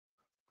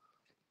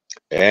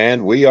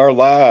And we are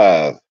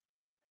live.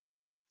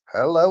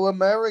 Hello,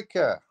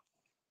 America.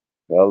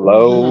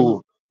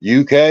 Hello,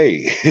 UK.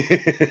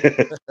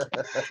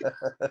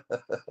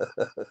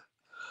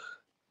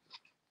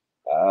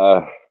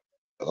 uh,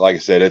 like I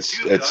said, it's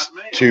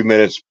 2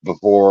 minutes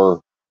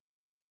before,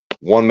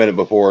 1 minute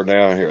before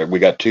now. Here we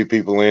got two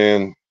people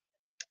in,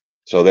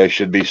 so they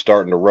should be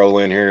starting to roll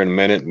in here in a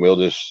minute, and we'll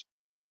just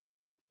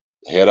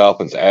head off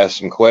and ask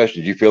some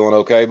questions. You feeling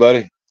okay,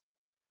 buddy?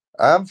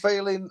 I'm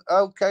feeling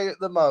okay at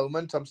the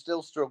moment. I'm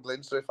still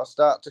struggling, so if I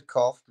start to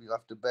cough, you'll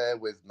have to bear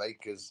with me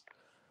because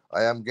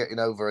I am getting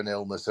over an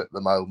illness at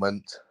the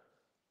moment.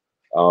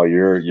 Oh,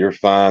 you're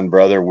fine,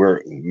 brother.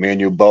 Me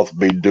and you both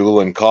be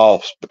dueling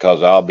coughs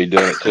because I'll be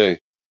doing it too.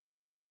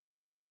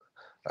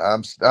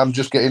 I'm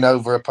just getting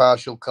over a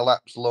partial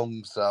collapsed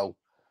lung, so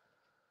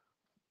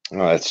Oh,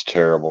 that's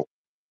terrible.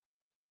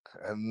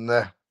 and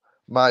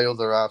my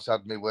other half's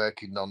had me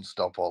working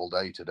non-stop all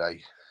day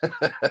today.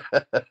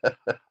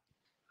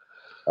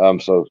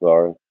 I'm so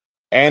sorry.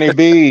 Annie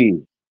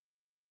B.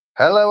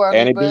 Hello, Annie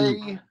Annie B.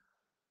 B.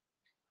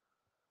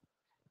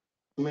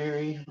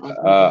 Mary,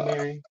 Uh,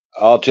 Mary.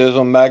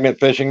 Autism Magnet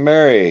Fishing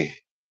Mary.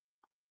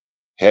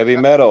 Heavy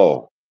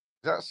metal.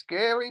 Is that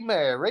Scary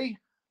Mary?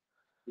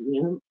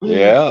 Yeah.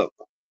 Yeah.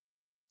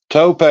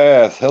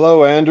 Towpath.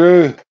 Hello,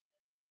 Andrew.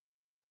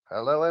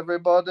 Hello,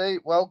 everybody.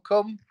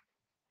 Welcome.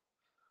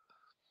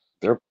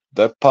 They're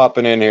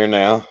popping in here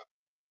now.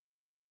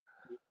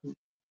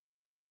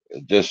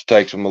 It just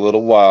takes them a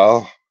little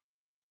while.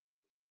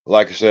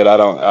 Like I said, I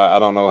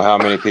don't know how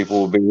many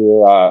people will be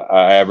here.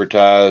 I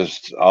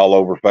advertised all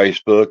over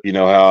Facebook. You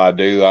know how I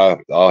do.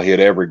 I'll hit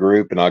every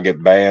group and I'll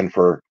get banned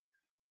for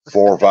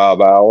 4 or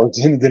 5 hours,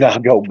 and then I'll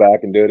go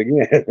back and do it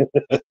again.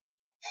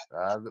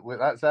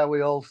 That's how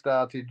we all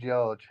started,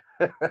 George.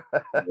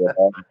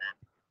 Yeah,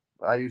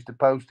 I used to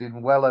post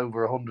in well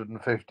over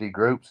 150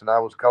 groups, and I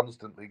was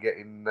constantly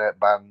getting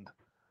banned.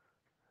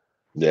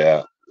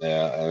 yeah,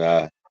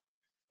 and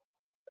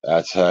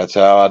that's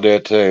how I do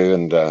it too.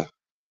 And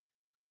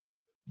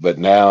but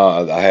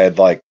now I had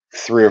like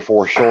 3 or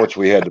 4 shorts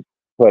we had to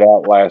put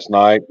out last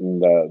night,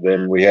 and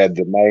then we had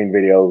the main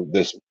video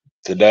this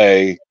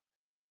today,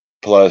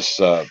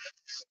 plus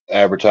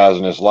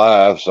advertising this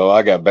live. So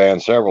I got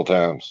banned several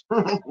times.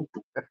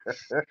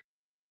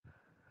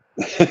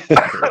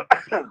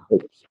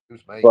 It's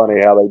Excuse me.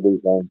 funny how they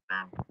do things.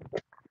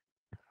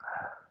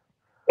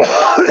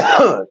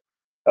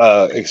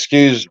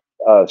 Excuse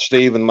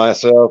Steve and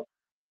myself.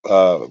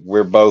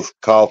 We're both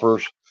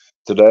coughers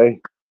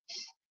today.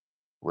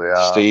 We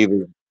are.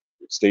 Steve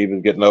Steve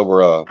is getting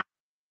over a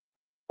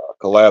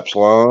collapsed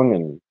lung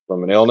and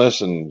from an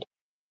illness, and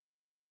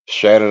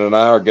Shannon and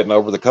I are getting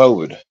over the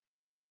COVID.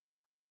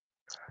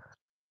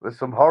 There's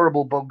some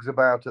horrible bugs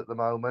about at the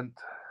moment.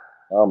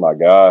 Oh my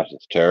gosh,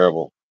 it's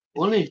terrible.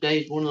 One of these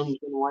days, one of them's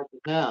going to wipe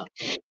us out.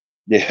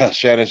 Yeah,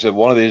 Shannon said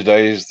one of these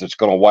days it's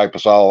going to wipe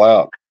us all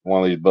out.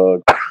 One of these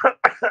bugs.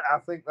 I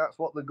think that's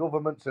what the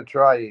governments are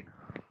trying.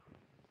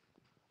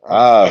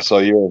 So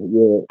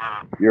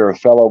you're a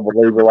fellow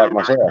believer like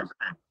myself.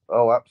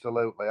 Oh,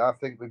 absolutely. I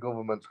think the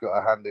government's got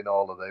a hand in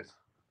all of this.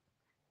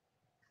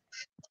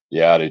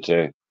 Yeah, I do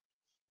too.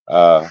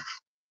 Well,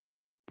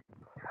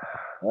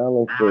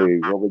 let's see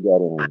what we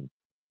got in here.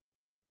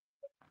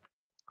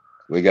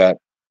 We got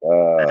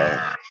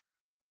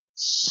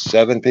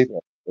 7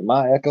 people. Am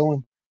I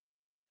echoing?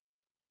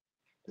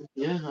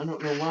 Yeah, I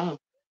don't know why.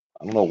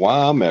 I don't know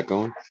why I'm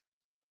echoing.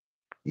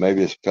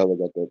 Maybe this fella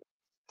got that.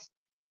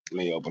 Let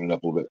me open it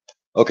up a little bit.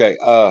 Okay.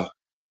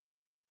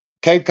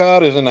 Cape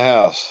Cod is in the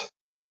house.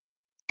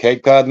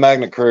 Cape Cod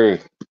Magnet Crew.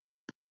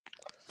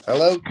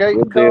 Hello, Cape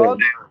Good deal. Cod.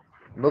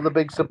 Another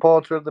big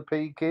supporter of the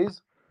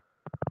Peakies.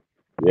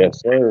 Yes,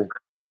 sir.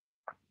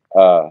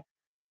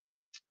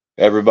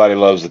 Everybody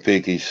loves the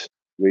Peakies.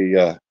 We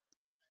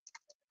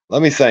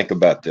let me think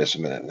about this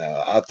a minute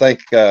now. I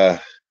think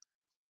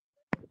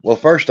well,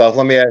 first off,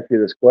 let me ask you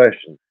this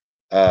question.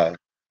 Uh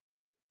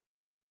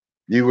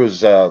you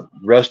was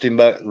Rusty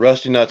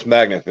Nuts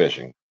magnet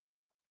fishing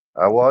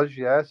I was,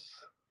 yes.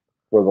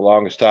 for the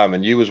longest time,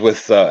 and you was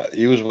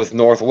with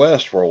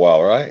Northwest for a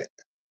while, right?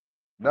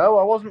 No,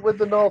 I wasn't with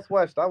the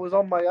Northwest. I was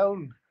on my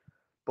own.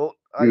 But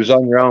I You was used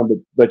on your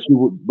own, but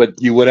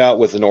you went out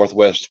with the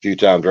Northwest a few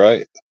times,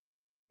 right?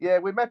 Yeah,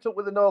 we met up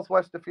with the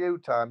Northwest a few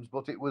times,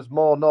 but it was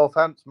more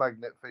Northants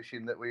magnet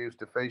fishing that we used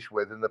to fish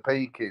with in the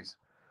Peakies.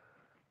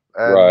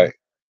 And Right,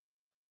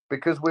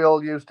 because we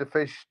all used to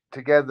fish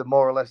together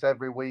more or less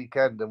every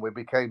weekend and we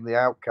became the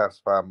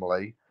Outcast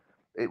family,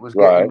 it was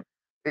right, getting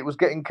it was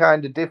getting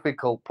kind of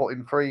difficult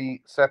putting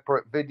 3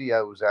 separate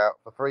videos out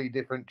for 3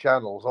 different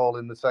channels all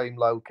in the same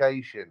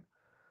location.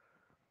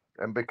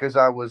 And because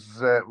I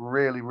was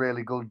really,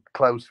 really good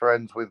close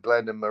friends with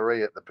Glenn and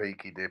Marie at the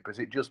Peaky Dippers,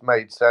 it just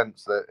made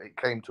sense that it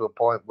came to a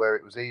point where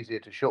it was easier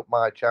to shut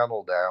my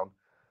channel down.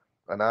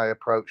 And I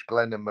approached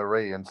Glenn and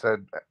Marie and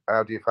said,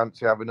 "How do you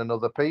fancy having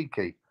another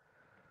Peaky?"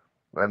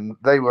 And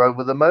they were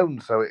over the moon,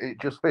 so it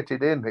just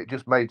fitted in. It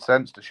just made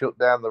sense to shut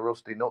down the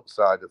Rusty Nut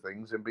side of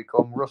things and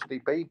become Rusty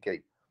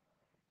Peaky.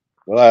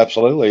 well,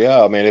 absolutely,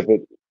 yeah. I mean, if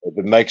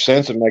if it makes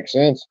sense, it makes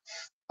sense.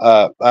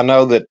 I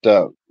know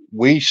that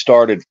we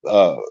started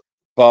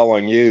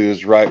following you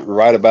is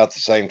right about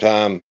the same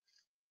time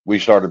we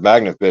started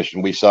magnet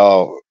fishing. We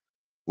saw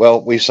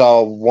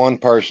one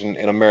person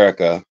in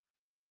America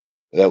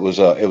that was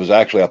it was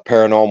actually a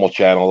paranormal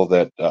channel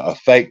that a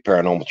fake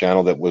paranormal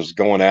channel that was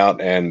going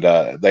out, and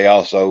they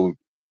also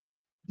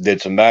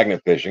did some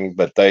magnet fishing,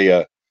 but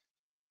they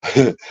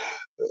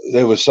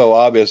it was so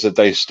obvious that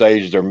they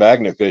staged their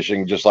magnet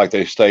fishing just like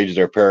they staged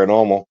their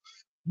paranormal.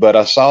 But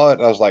I saw it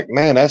and I was like,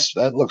 man,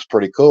 that looks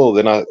pretty cool.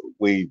 Then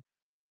we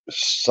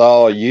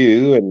saw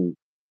you and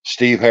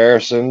Steve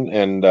Harrison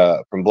and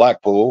from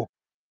Blackpool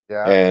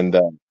Yeah. and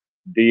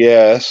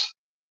DS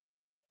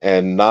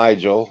and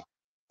Nigel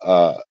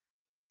uh,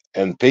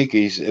 and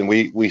Peaky's, and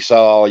we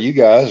saw all you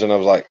guys, and I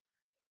was like,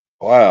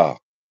 wow,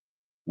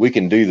 we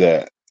can do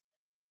that.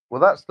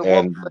 Well, that's the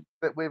one And thing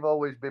that we've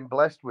always been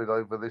blessed with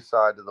over this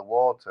side of the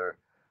water.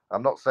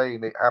 I'm not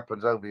saying it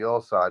happens over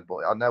your side, but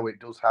I know it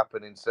does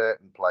happen in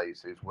certain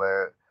places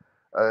where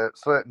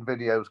certain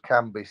videos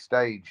can be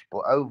staged.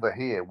 But over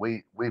here,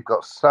 we've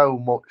got so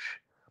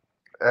much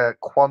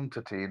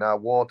quantity in our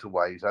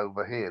waterways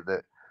over here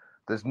that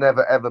there's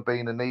never ever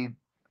been a need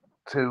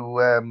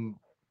to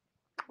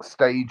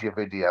stage a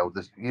video.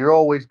 You're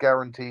always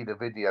guaranteed a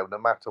video, no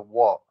matter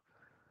what,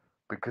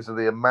 because of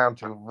the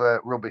amount of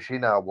rubbish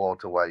in our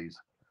waterways.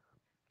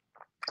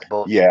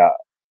 But yeah,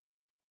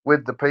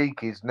 with the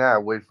peakies now,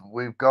 we've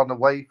gone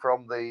away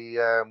from the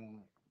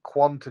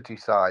quantity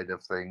side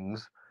of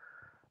things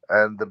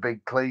and the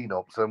big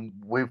cleanups, and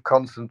we've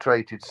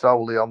concentrated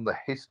solely on the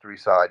history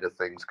side of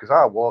things because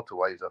our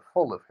waterways are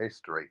full of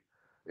history.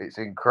 It's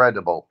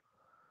incredible.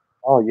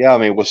 oh yeah, I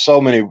mean, with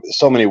so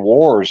many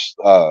wars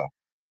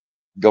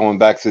going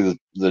back through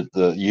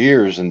the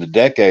years and the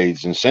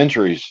decades and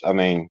centuries. I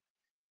mean,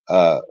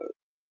 uh,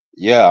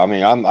 yeah, I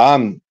mean,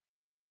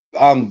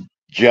 I'm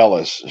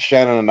jealous.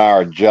 Shannon and I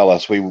are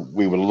jealous. We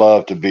would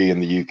love to be in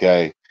the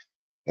UK,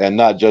 and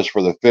not just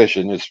for the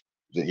fishing. It's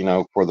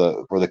for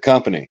the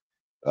company,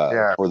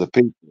 Yeah. for the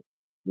people.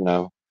 You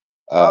know,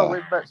 Oh, uh,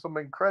 we've met some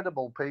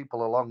incredible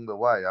people along the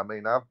way. I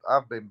mean,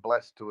 I've been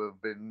blessed to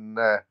have been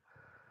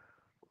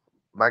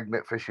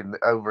magnet fishing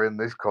over in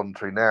this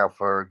country now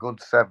for a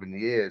good 7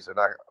 years, and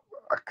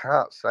I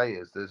can't say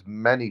as there's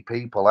many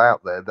people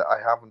out there that I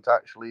haven't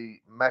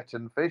actually met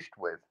and fished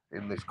with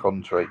in this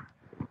country,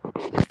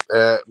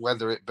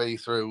 whether it be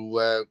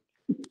through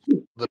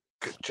the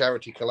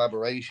charity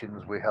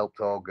collaborations we helped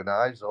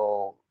organise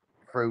or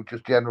through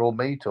just general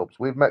meetups.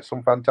 We've met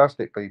some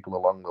fantastic people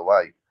along the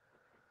way.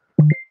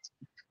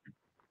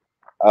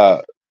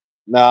 uh,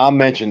 now I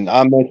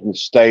mentioned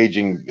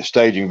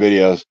staging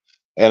videos,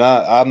 and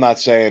I'm not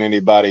saying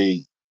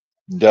anybody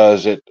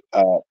does it.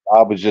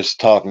 I was just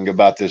talking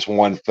about this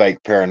one fake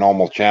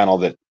paranormal channel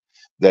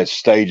that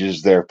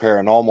stages their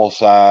paranormal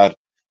side,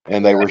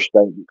 and Yeah.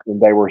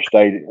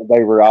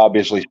 they were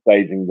obviously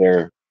staging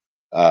their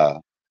uh,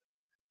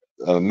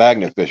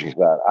 magnet fishing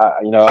side.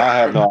 I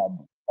have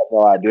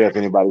no idea if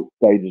anybody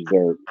stages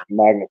their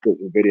magnet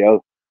fishing videos.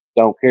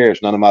 Don't care.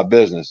 It's none of my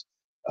business.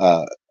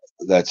 Uh,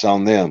 that's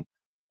on them.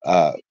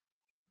 Uh,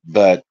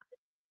 but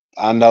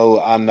I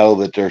know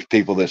that there's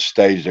people that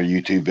stage their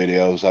YouTube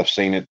videos. I've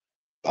seen it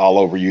all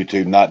over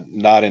YouTube.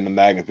 Not in the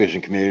magnet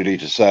fishing community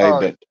to say, Oh,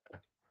 but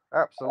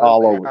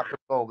all absolutely. It over. happens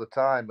all the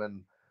time.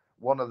 And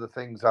one of the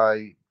things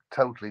I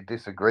totally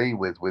disagree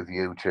with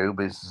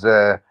YouTube is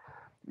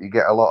you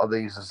get a lot of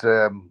these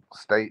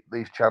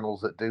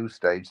channels that do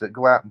stage that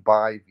go out and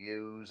buy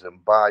views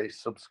and buy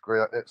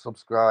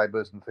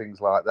subscribers and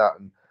things like that.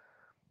 And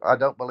I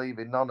don't believe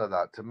in none of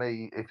that. To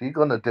me, if you're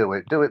gonna do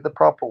it the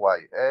proper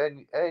way.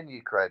 Earn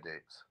your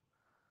credits.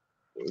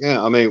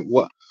 Yeah, I mean,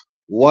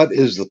 what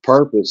is the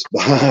purpose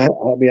behind?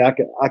 I mean,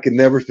 I can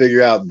never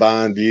figure out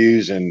buying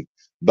views and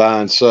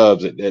buying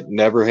subs. It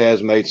never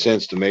has made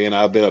sense to me, and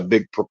I've been a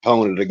big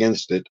proponent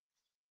against it.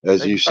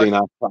 As you've seen, Exactly.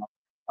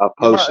 I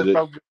You might posted as it.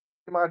 well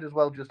you might as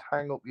well just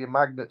hang up your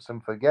magnets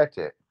and forget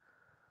it.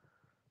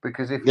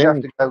 Because if you Yeah,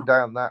 have to go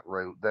down that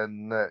route,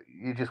 then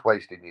you're just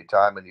wasting your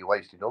time and you're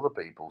wasting other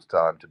people's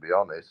time. To be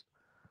honest,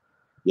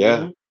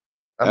 yeah,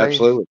 I mean,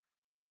 absolutely.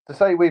 to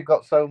say we've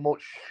got so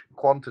much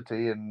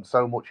quantity and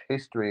so much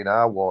history in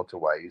our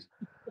waterways,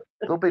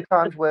 there'll be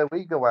times where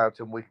we go out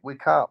and we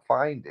can't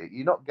find it.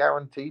 You're not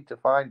guaranteed to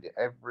find it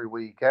every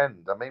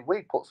weekend. I mean,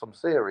 we put some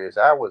serious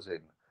hours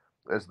in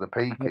as the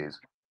peakies,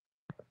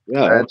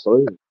 Yeah, and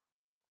absolutely.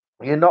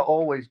 you're not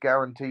always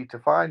guaranteed to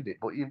find it,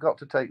 but you've got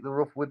to take the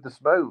rough with the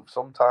smooth.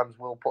 Sometimes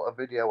we'll put a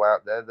video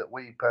out there that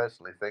we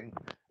personally think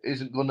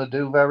isn't going to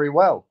do very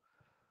well.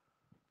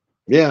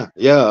 Yeah,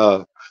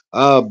 yeah.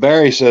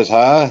 Barry says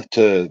hi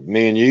to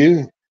me and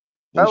you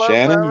and Hello,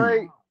 Shannon.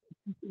 Barry.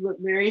 What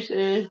Mary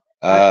said.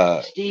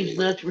 Uh, Steve's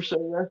nuts were so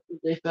rusty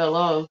they fell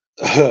off.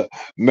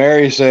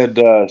 Mary said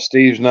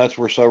Steve's nuts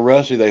were so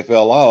rusty they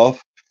fell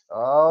off,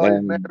 Oh, is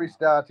and Mary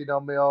starting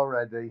on me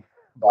already?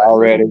 Bless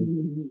her. already.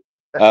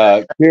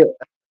 Uh,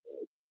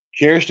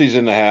 Kirsty's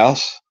in the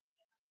house.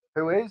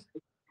 Who is?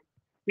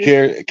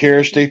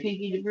 Kirsty,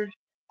 Pinky dippers.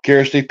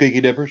 Kirsty,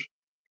 Peaky Dippers.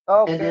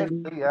 Okay,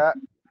 And then yeah.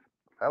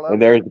 Hello,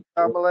 And there's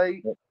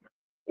family.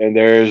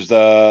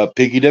 the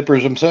Peaky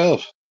Dippers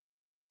themselves.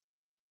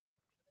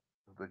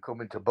 They're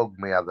coming to bug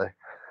me, are they?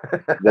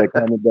 They're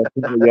coming back.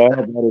 Yeah,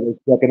 buddy,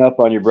 they're checking up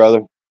on you,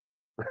 brother.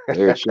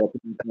 They're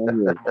checking up on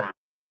you.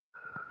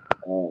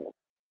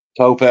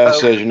 Topaz Oh,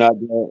 says you're not.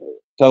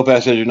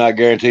 Topaz says you're not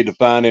guaranteed to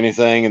find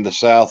anything in the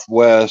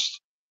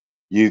Southwest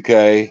UK.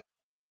 that's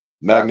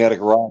Magnetic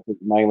rock is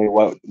mainly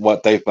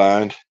what they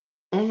find.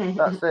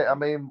 that's it. I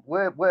mean,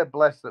 we're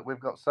blessed that we've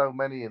got so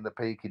many in the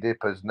Peaky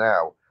Dippers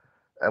now,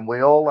 and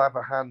we all have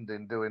a hand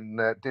in doing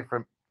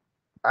different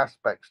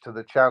aspects to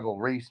the channel,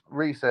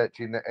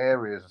 researching the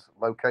areas,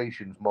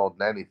 locations more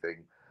than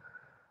anything.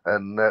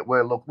 And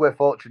we're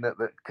fortunate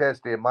that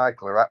Kirsty and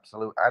Michael are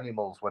absolute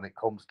animals when it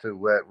comes to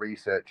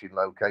researching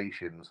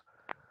locations.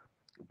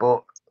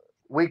 But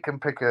we can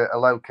pick a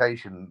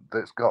location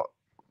that's got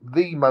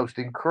the most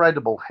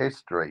incredible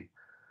history,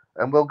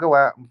 and we'll go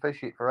out and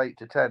fish it for 8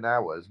 to 10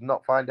 hours and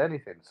not find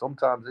anything.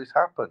 Sometimes this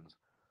happens.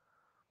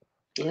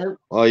 yep.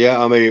 Well,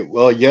 yeah, I mean,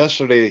 well,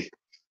 yesterday,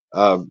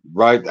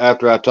 right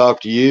after I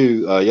talked to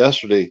you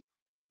yesterday,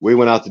 we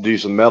went out to do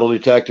some metal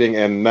detecting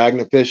and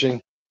magnet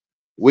fishing.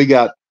 We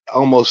got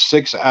almost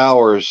 6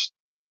 hours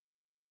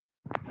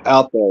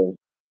out there,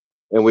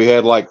 and we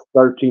had like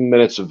 13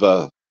 minutes of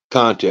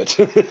content.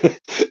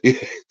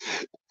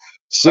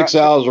 Six That's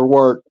it. hours of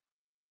work,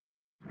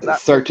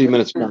 That's it. 13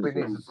 minutes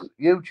content.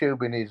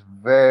 YouTubing is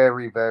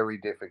very, very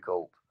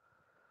difficult.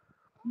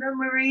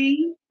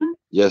 Memory.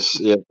 Yes,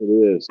 yes, it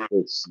is.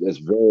 It's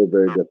very,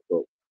 very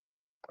difficult.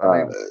 I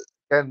mean,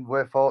 again,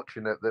 we're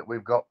fortunate that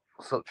we've got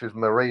such as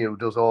Marie who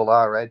does all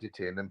our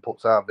editing and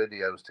puts our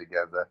videos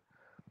together.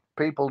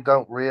 People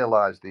don't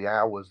realize the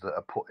hours that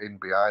are put in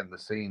behind the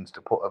scenes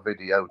to put a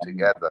video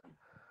together.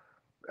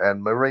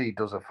 And Marie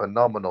does a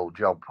phenomenal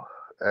job.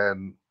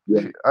 And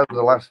Yeah, over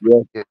the last few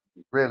yeah. years,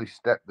 really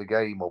stepped the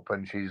game up,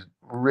 and she's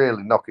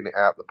really knocking it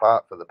out the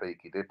park for the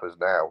Peaky Dippers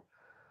now.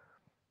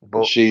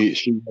 But She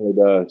really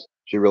does.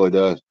 She really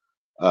does.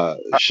 I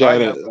know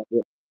Shannon.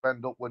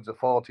 spend upwards of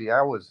 40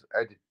 hours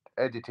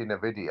editing a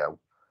video,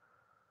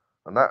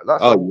 and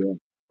that's Oh all. yeah,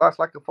 That's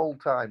like a full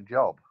time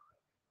job.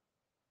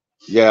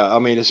 yeah. I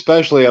mean,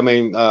 especially. I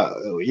mean,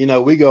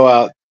 we go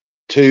out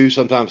two,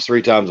 sometimes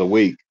three times a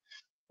week,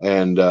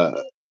 and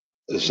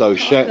so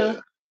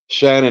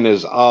Shannon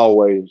is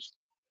always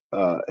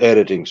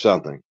editing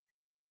something.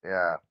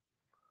 Yeah,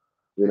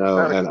 it's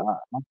very And I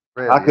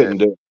really is. couldn't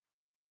do it.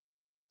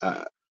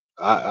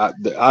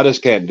 I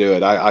just can't do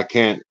it.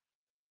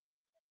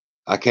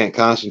 I can't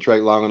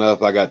concentrate long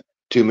enough. I got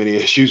too many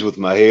issues with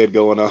my head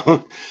going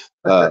on.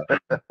 Uh,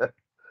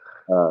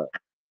 uh,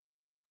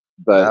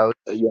 but No,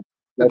 yeah, to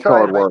that's try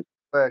hard and make work.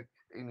 it work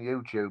in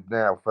YouTube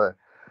now for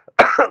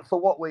for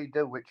what we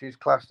do, which is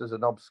classed as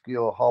an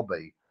obscure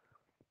hobby,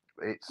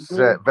 it's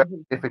very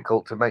Mhm.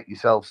 difficult to make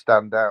yourself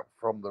stand out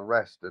from the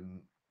rest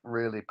and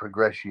really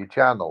progress your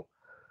channel.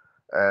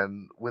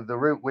 And with the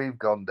route we've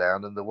gone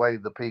down and the way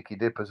the Peaky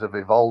Dippers have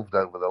evolved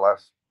over the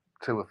last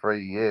 2 or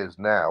 3 years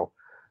now,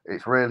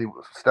 it's really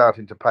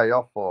starting to pay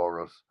off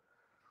for us.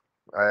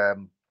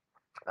 Um,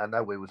 I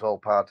know we was all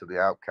part of the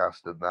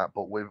outcast and that,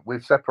 but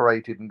we've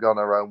separated and gone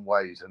our own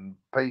ways. And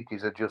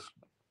Peakies are just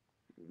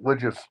we're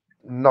just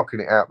knocking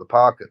it out the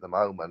park at the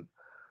moment.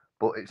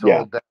 But it's Yeah,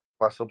 all down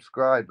to our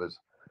subscribers.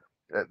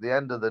 At the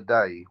end of the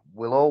day,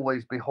 we'll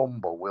always be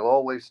humble. We'll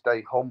always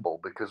stay humble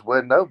because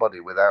we're nobody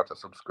without our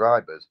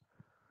subscribers.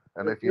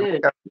 And That's if you look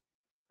it. at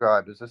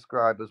subscribers, the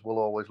subscribers will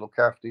always look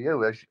after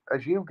you,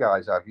 as you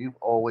guys have. You've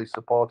always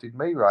supported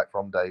me right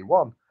from day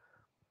one.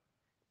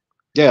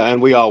 yeah,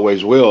 and we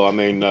always will. I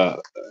mean,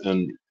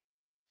 and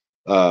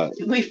uh,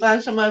 We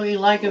find somebody we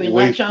like and we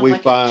latch on we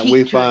like a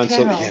we teacher find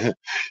some.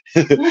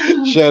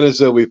 Carol. Shannon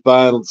said we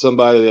find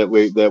somebody that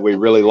we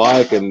really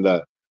like, and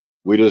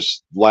we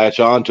just latch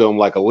on to them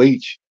like a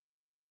leech.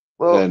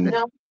 Well, And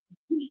No.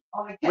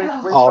 we've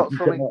off. got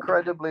some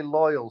incredibly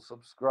loyal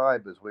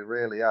subscribers. We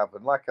really have.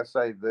 And like I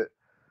say,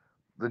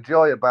 the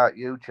joy about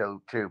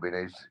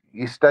YouTubing is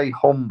you stay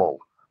humble.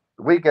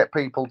 We get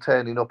people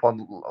turning up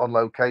on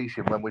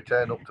location when we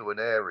turn up to an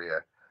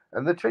area,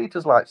 and they treat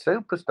us like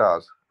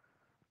superstars.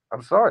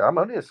 I'm sorry, I'm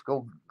only a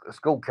school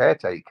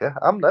caretaker.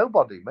 I'm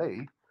nobody,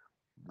 me.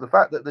 The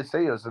fact that they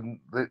see us and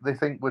they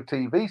think we're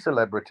TV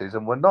celebrities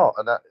and we're not,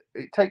 and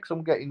it takes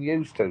some getting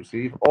used to. So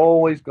you've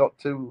always got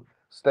to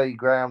stay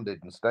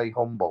grounded and stay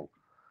humble.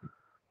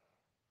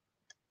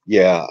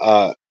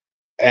 Yeah,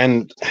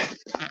 and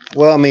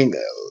well, I mean,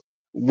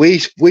 we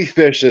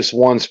fish this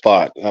one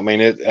spot. I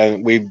mean,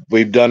 and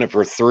we've done it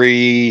for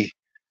a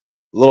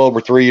little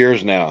over 3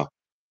 years now.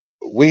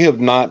 We have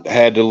not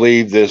had to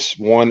leave this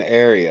one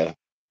area.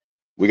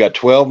 We got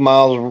 12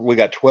 miles. We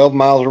got 12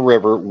 miles of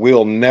river.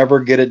 We'll never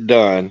get it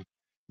done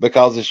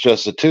because it's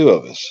just the two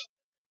of us.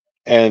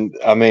 And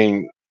I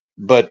mean,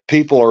 but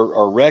people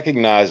are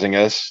recognizing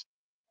us.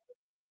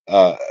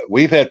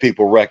 We've had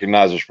people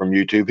recognize us from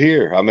YouTube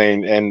here. I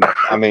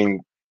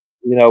mean,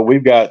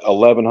 we've got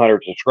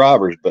 1,100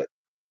 subscribers, but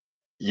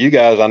you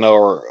guys, I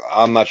know,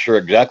 I'm not sure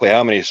exactly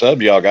how many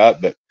subs y'all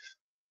got, but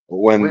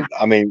when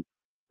I mean,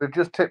 we've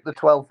just tipped the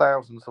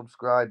 12,000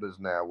 subscribers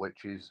now,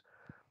 which is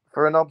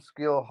for an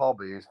obscure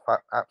hobby is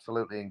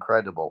absolutely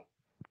incredible.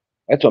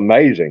 that's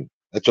amazing.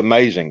 That's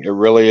amazing. It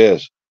really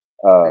is.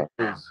 It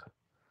is.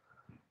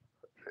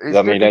 It's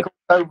I mean, difficult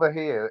over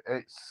here.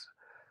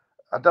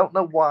 I don't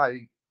know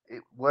why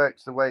it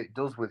works the way it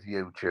does with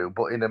YouTube,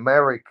 but in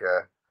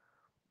America,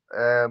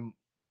 um,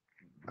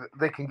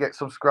 they can get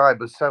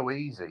subscribers so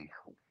easy.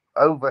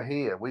 Over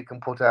here, we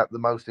can put out the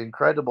most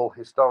incredible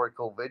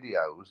historical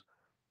videos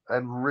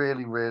and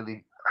really,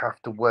 really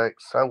have to work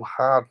so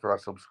hard for our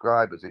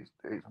subscribers. It's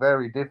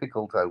very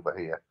difficult over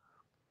here.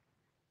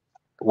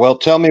 well,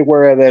 tell me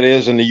where that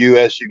is in the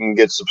U.S. You can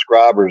get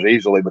subscribers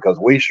easily because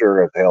we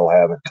sure as hell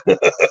haven't.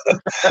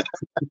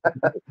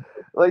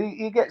 Well,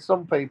 you get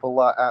some people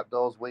like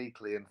Outdoors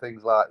Weekly and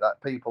things like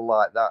that, people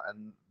like that,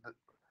 and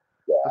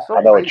for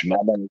I some know what reason, you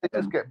mean. they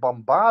just get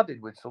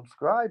bombarded with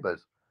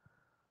subscribers.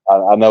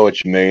 I know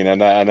what you mean,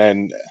 and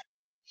then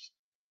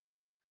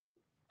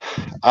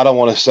I don't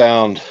want to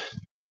sound.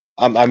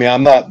 I mean,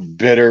 I'm not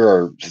bitter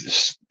or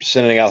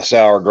sending out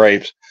sour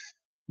grapes,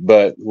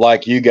 but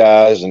like you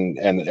guys and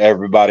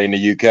everybody in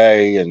the UK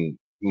and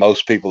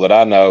most people that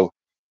I know,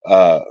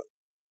 uh,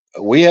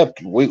 we have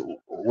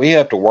we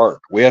have to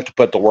work. We have to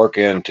put the work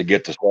in to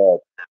get the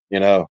stuff, you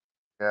know.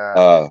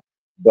 Yeah,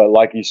 But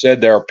like you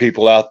said, there are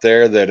people out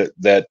there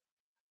that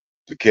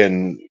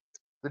can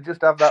they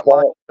just have that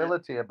start.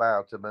 likability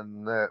about them,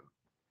 and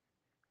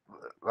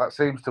that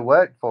seems to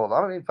work for them.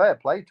 I mean, fair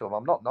play to them.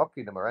 I'm not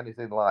knocking them or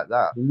anything like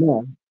that.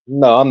 No,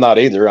 no, I'm not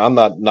either. I'm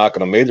not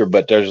knocking them either.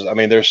 But I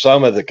mean, there's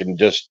some of that can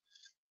just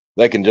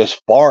they can just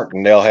spark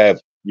and they'll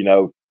have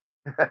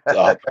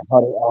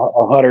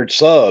a hundred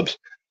subs.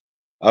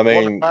 I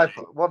mean,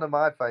 One of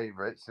my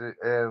favourites,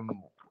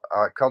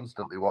 I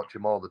constantly watch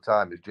him all the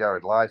time, is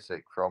Jared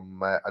Lysick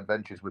from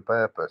Adventures with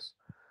Purpose.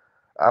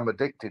 I'm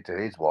addicted to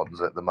his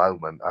ones at the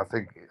moment. I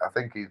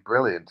think he's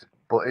brilliant,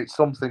 but it's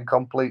something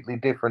completely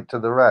different to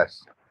the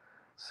rest.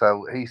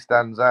 So he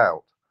stands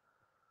out.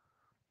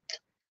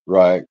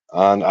 right.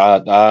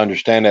 I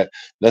understand that.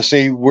 Now,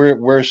 see,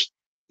 we're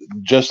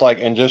just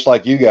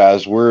like you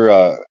guys,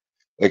 we're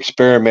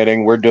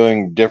experimenting. We're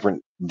doing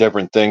different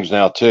things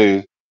now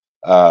too.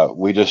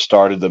 We just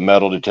started the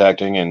metal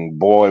detecting, and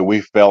boy,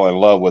 we fell in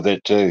love with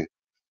it too.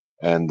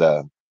 And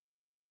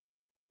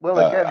Well,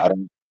 again, I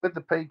don't. with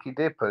the Peaky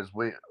Dippers,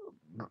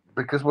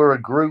 because we're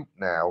a group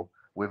now,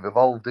 we've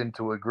evolved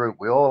into a group.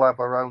 We all have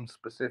our own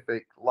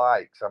specific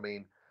likes. I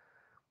mean,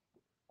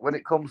 when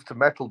it comes to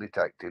metal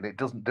detecting, it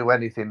doesn't do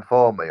anything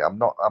for me. I'm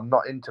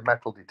not into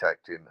metal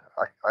detecting.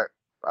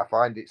 I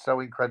find it so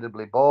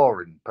incredibly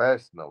boring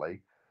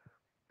personally.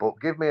 But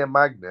give me a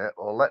magnet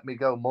or let me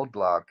go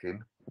mudlarking,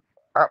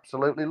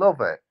 absolutely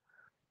love it.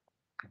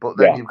 But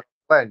then Yeah, you've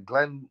got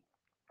Glenn.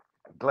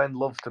 Glenn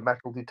loves to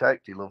metal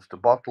detect. He loves to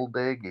bottle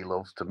dig. He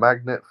loves to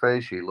magnet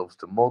fish. He loves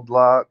to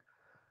mudlark.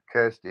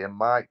 Kirsty and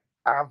Mike,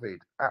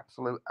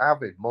 absolute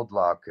avid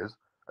mudlarkers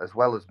as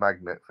well as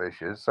magnet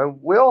fishers. So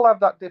we all have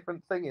that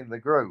different thing in the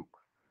group.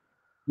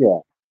 yeah,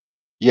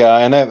 yeah,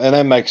 and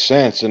that makes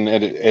sense, and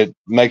it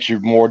makes you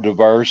more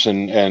diverse,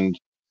 and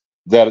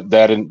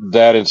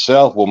that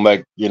itself will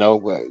make you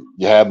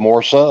have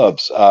more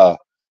subs.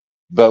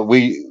 But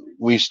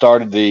we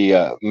started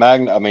the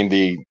magnet. I mean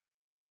the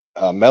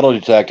metal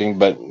detecting,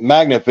 but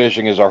magnet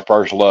fishing is our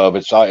first love.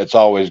 It's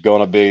always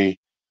going to be,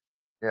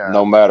 Yeah.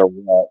 no matter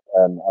what.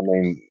 And I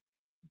mean,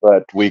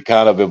 but we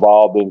kind of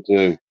evolved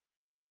into.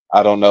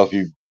 I don't know if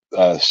you've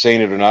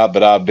seen it or not,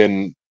 but I've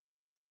been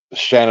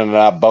Shannon and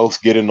I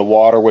both get in the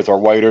water with our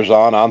waders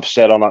on. I'm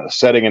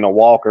setting in a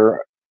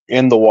walker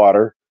in the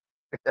water,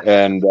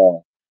 and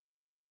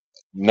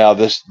now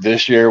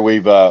this year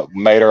we've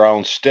made our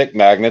own stick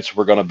magnets.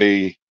 We're going to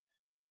be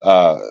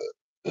uh,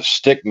 a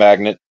stick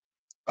magnet.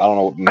 I don't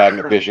know,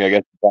 magnet fishing, I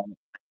guess,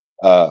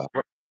 uh,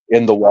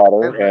 in the Well,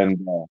 water, and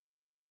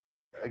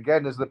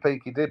again, as the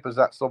Peaky Dippers,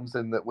 that's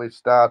something that we've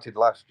started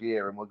last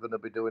year, and we're going to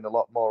be doing a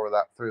lot more of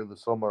that through the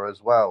summer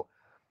as well.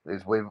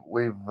 Is we've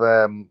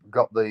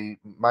got the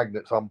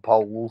magnets on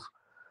poles.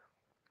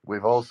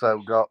 We've also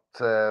got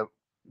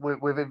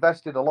we've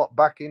invested a lot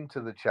back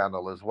into the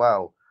channel as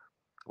well.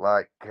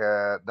 Like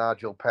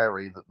Nigel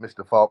Perry, that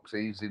Mr. Fox,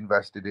 he's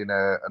invested in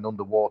an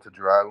underwater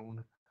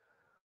drone.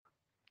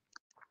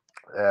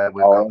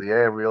 We've got all the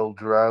aerial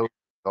drone.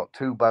 Got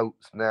two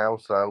boats now,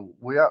 so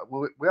we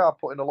are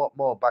putting a lot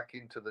more back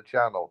into the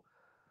channel,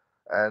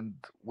 and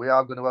we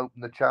are going to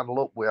open the channel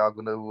up. We are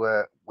going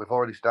to. We've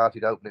already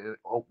started opening it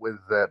up with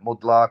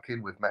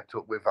mudlarking. We've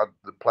had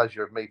the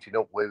pleasure of meeting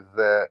up with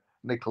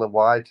Nicola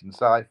White and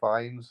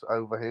Sci-Fines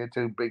over here,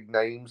 two big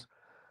names,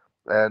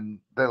 and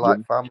they're yeah,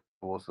 like family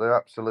to us. They're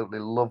absolutely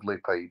lovely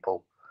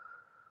people.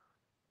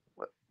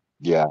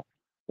 yeah.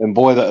 And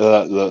boy,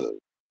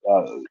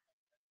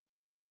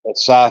 at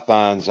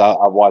Sci-Fines, I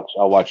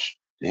watch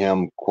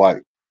him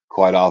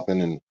quite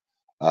often, and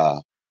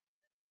uh,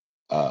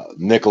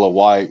 Nicola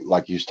White,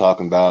 like you was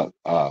talking about,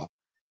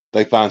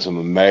 they find some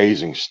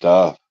amazing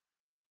stuff.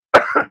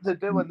 They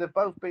do, and they've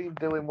both been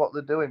doing what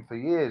they're doing for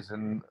years.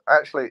 And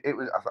actually,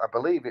 I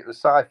believe it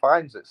was Cy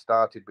Fines that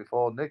started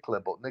before Nicola,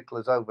 but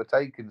Nicola's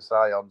overtaken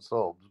Cy on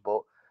subs.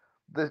 But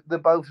they're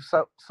both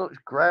such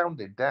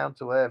grounded, down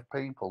to earth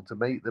people. To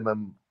meet them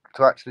and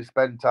to actually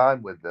spend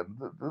time with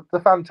them,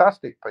 they're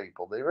fantastic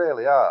people. They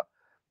really are.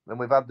 And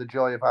we've had the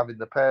joy of having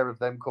the pair of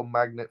them come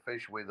magnet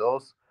fish with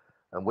us.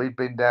 And we've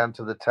been down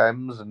to the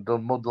Thames and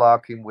done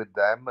mudlarking with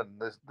them, and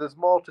there's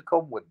more to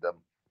come with them.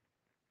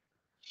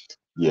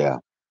 Yeah.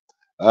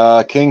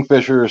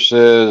 Kingfisher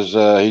says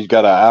he's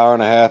got an hour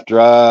and a half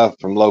drive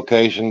from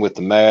location with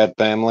the Mad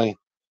family.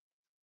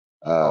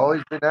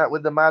 He's been out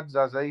with the Mads,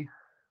 has he?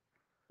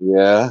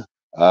 Yeah.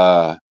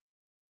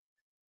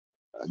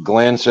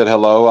 Glenn said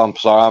hello. I'm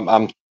sorry.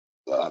 I'm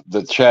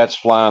the chat's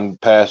flying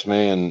past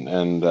me,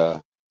 and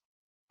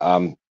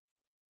I'm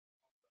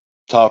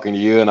talking to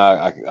you, and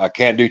I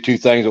can't do two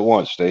things at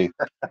once, Steve.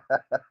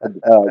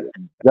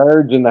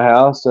 Gerd's in the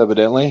house,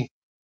 evidently.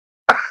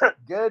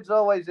 Gerd's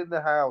always in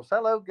the house.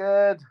 Hello,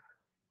 Gerd.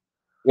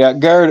 Yeah,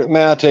 Gerd,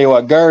 man, I'll tell you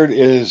what, Gerd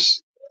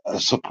is a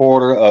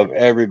supporter of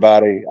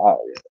everybody.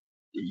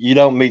 You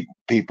don't meet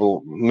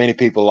many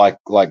people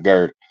like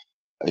Gerd.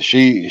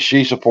 She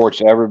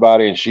supports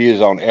everybody, and she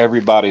is on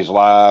everybody's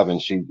live, and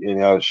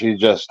she's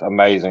just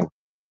amazing.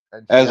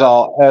 And As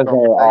all of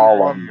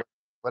them.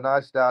 When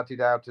I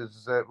started out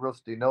as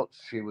Rusty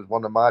Nuts, she was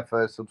one of my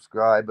first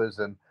subscribers,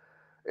 and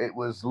it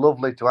was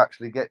lovely to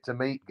actually get to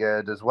meet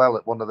Gerd as well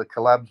at one of the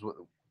collabs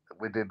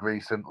we did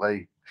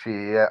recently.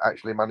 She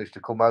actually managed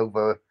to come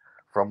over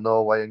from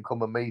Norway and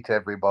come and meet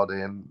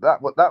everybody, and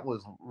that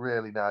was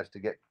really nice to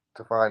get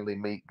to finally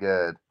meet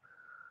Gerd.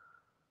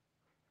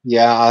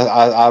 Yeah,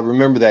 I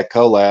remember that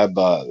collab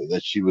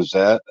that she was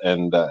at,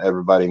 and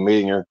everybody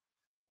meeting her.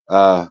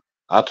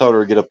 I told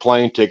her to get a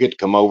plane ticket to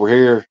come over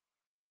here.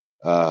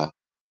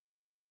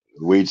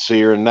 We'd see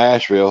her in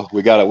Nashville.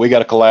 We got a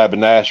collab in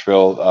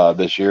Nashville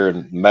this year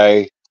in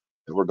May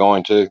that we're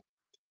going to.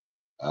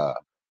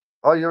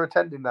 You're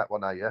attending that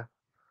one, are you?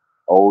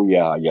 Oh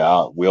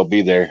yeah, we'll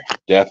be there.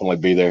 Definitely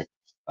be there.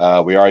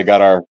 We already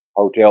got our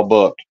hotel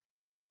booked.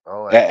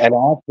 Oh, and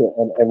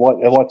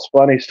what's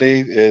funny,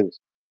 Steve, is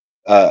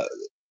our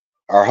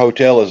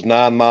hotel is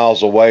 9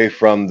 miles away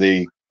from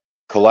the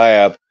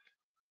collab,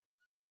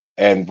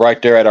 and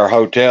right there at our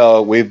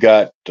hotel, we've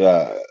got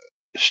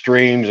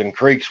streams and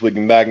creeks we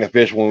can magnet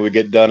fish. When we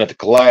get done at the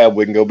collab,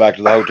 we can go back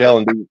to the hotel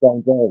and do the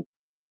same thing.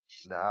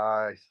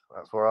 Nice.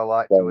 That's what I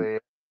like to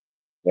hear.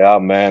 Yeah,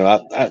 man.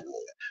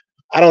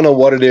 I don't know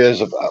what it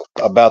is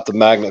about the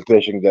magnet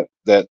fishing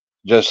that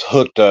just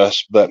hooked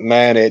us, but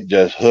man, it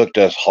just hooked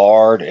us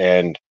hard,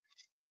 and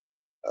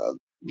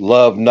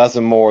love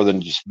nothing more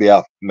than just be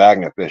out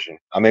magnet fishing.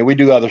 I mean, we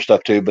do other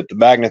stuff too, but the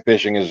magnet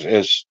fishing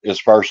is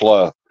first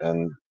love.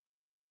 And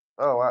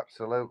oh,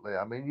 absolutely.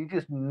 I mean, you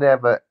just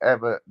never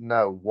ever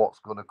know what's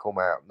going to come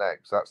out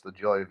next. That's the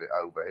joy of it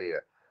over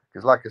here.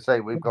 Because, like I say,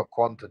 we've got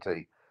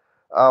quantity.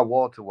 Our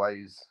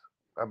waterways.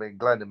 I mean,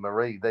 Glenn and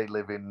Marie, they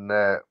live in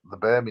the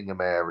Birmingham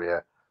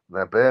area.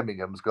 Now,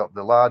 Birmingham's got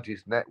the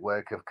largest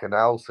network of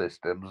canal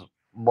systems,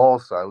 more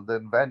so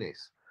than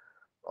Venice,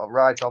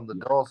 right on the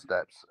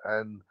doorsteps.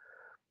 And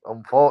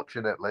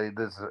unfortunately,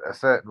 there's a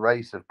certain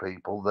race of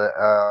people that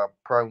are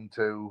prone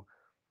to,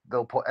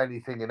 they'll put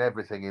anything and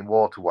everything in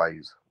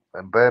waterways.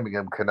 And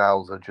Birmingham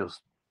canals are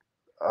just,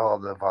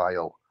 they're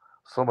vile.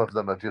 Some of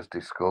them are just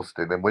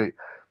disgusting. And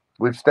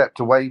we've stepped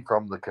away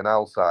from the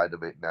canal side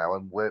of it now,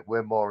 and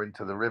we're more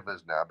into the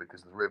rivers now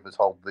because the rivers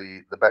hold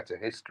the better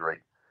history.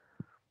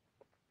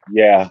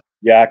 Yeah,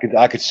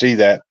 I could see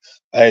that.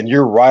 And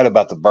you're right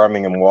about the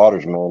Birmingham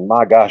waters, man.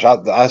 My gosh,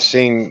 I've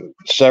seen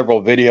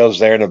several videos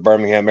there in the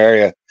Birmingham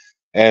area,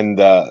 and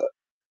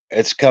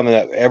it's coming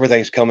up.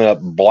 Everything's coming up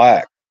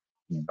black,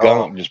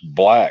 gunk, just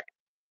black.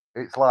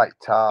 It's like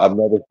tar.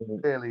 It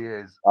really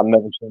is. I've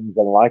never seen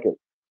anything like it.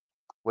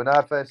 When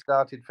I first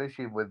started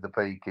fishing with the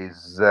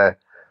peakies,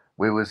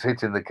 we was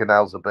hitting the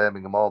canals of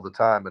Birmingham all the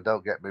time. And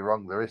don't get me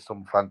wrong, there is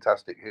some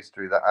fantastic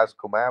history that has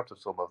come out of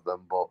some of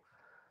them, but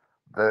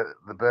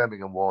the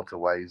Birmingham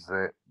waterways,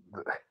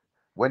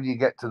 when you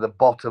get to the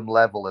bottom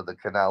level of the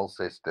canal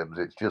systems,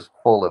 it's just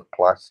full of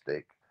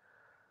plastic,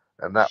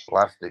 and that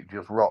plastic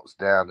just rots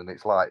down, and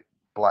it's like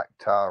black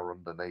tar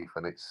underneath,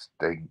 and it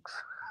stinks.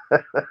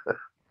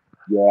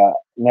 Yeah.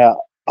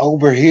 Now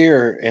over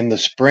here in the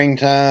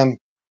springtime,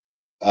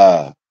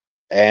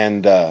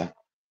 and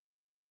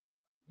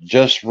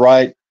just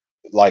right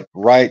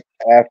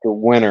after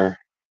winter,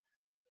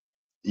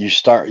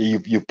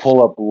 you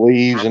pull up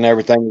leaves and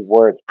everything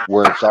where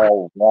it's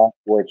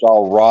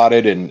all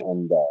rotted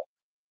and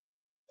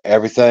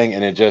everything,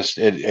 and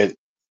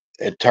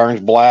it turns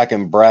black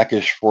and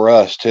brackish for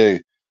us too.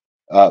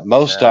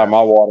 Most time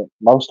our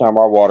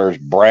water is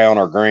brown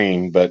or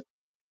green, but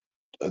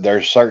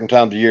there's certain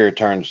times of year it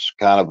turns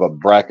kind of a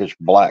brackish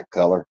black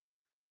color.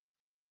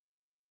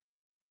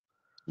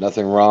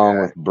 Nothing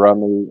wrong with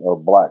Brummie or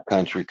Black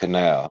Country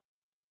Canal.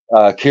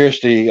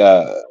 Kirsty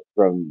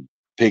from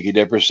Peaky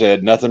Dipper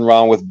said nothing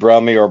wrong with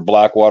Brummie or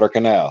Blackwater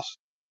canals.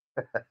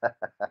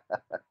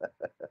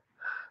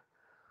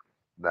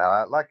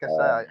 Now, like I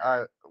say, Uh, I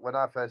when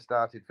I first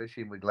started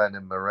fishing with Glenn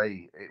and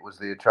Marie, it was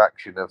the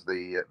attraction of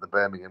the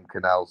Birmingham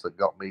canals that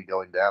got me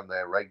going down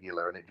there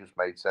regular, and it just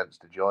made sense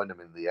to join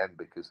them in the end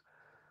because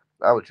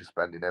I was just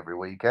spending every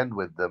weekend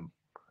with them.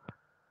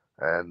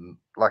 And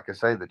like I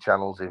say, the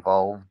channel's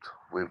evolved.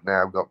 We've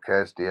now got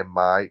Kirsty and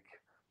Mike.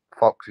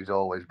 Fox has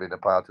always been a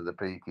part of the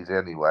Peakies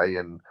anyway,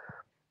 and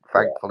yeah.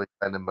 thankfully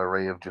Ben and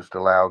Marie have just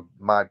allowed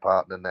my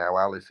partner now,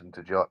 Alison,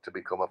 to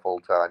become a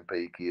full-time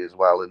Peaky as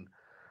well. And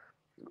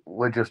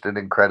we're just an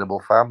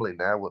incredible family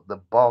now.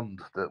 The bond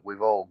that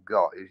we've all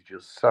got is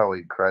just so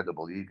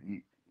incredible. You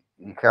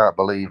can't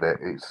believe it.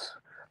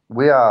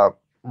 We are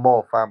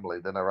more family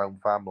than our own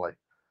family.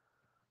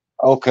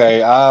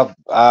 Okay, I've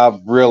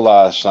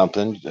realized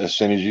something as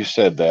soon as you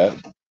said that.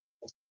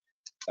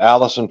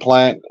 Allison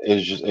Plant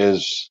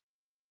is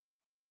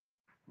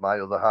My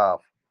other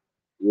half.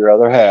 your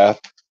other half.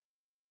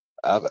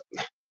 I,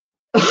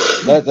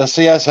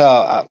 see, that's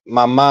how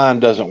my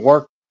mind doesn't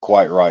work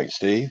quite right,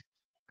 Steve.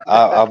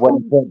 I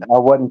wasn't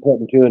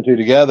putting two and two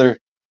together,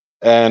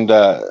 and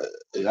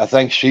I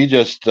think she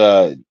just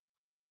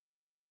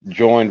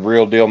joined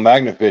Real Deal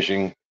Magnet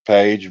Fishing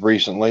page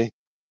recently,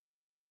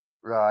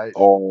 Right.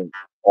 or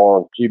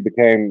she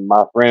became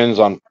my friends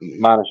on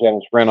mine and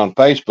Shannon's friend on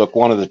Facebook,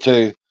 one of the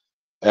two.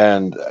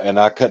 And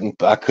I couldn't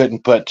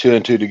put two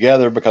and two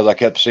together because I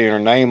kept seeing her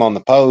name on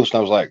the post, and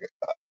I was like,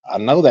 I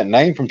know that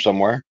name from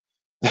somewhere.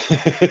 I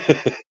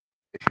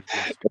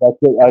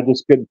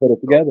just couldn't put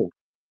it together.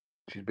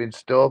 She's been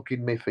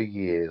stalking me for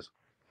years.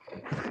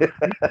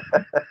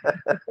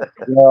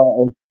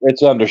 Well,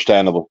 it's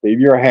understandable, Steve.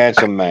 You're a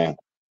handsome man.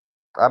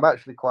 I'm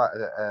actually quite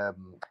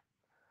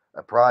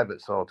a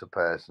private sort of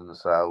person,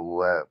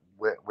 so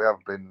we have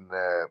been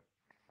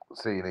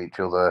seeing each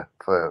other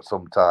for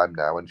some time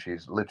now, and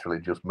she's literally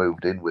just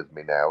moved in with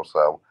me now.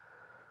 So,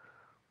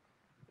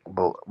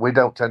 but we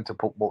don't tend to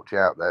put much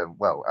out there.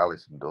 Well,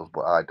 Alison does,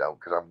 but I don't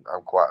because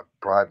I'm quite a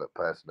private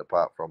person.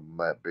 Apart from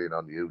being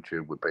on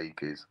YouTube with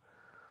Peakies.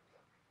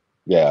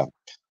 Yeah.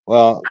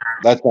 Well,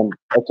 that's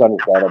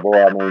understandable.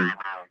 I mean,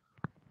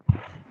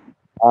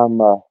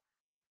 I'm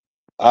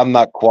I'm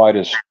not quite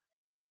as.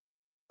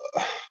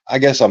 I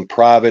guess I'm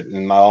private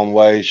in my own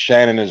way.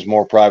 Shannon is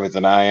more private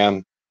than I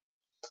am.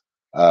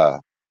 Uh,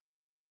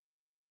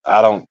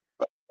 I don't.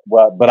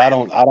 Well, but I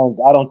don't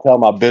tell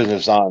my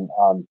business on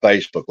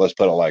Facebook. Let's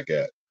put it like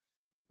that.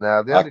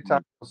 Now, the I only time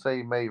can, you'll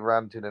see me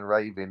ranting and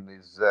raving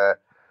is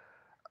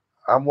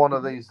I'm one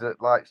of these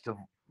that likes to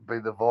be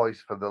the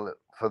voice for the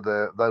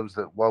those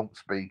that won't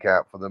speak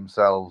out for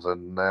themselves,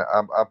 and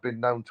I've been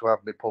known to have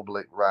my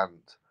public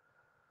rant,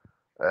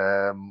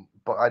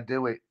 but I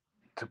do it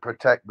to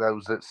protect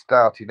those that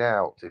starting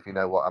out, if you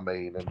know what I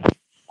mean, and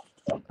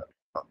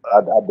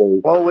I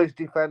do. always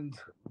defend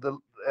the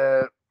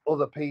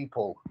other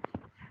people.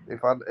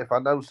 If I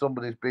know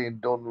somebody's being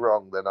done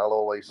wrong, then I'll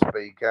always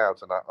speak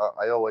out, and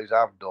I always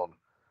have done.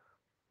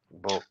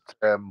 But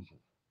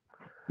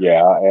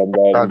Yeah, and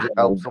sometimes it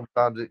helps, then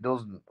sometimes it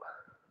doesn't.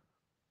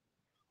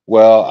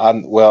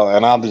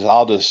 and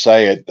I'll just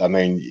say it. I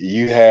mean,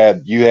 you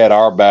had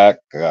our back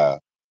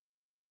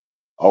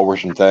over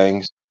some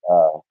things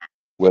uh,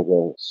 with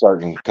a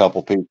certain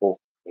couple people,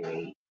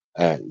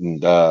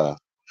 and uh,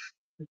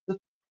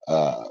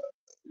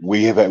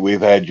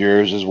 we've had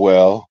yours as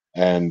well,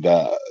 and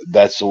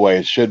that's the way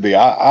it should be.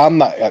 I'm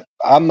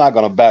not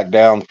going to back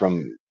down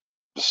from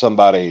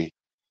somebody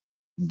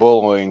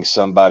bullying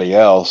somebody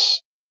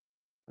else.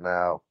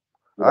 No,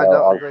 You I don't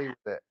know, agree with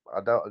it.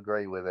 I don't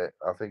agree with it.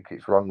 I think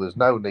it's wrong. There's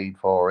no need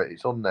for it.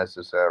 It's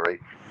unnecessary.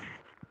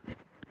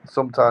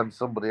 Sometimes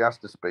somebody has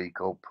to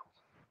speak up,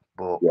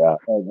 but yeah,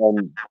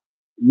 and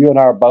you and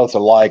I are both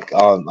alike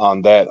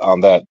on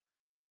that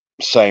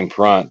same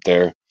front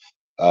there.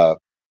 Uh,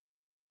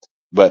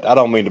 but I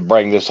don't mean to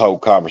bring this whole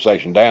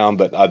conversation down,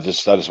 but I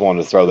just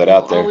wanted to throw that You'll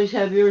out there. always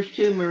have yours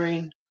too,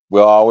 Marine.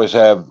 We'll always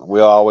have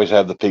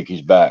the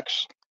Peaky's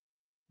backs.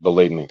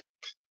 Believe me.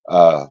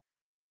 Uh,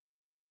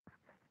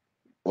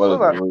 well,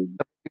 what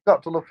you've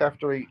got to look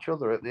after each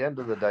other. At the end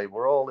of the day,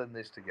 we're all in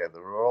this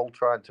together. We're all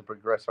trying to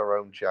progress our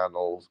own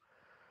channels.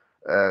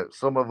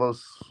 Some of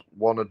us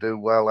want to do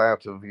well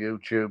out of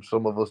YouTube.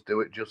 Some of us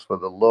do it just for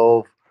the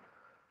love,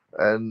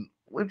 and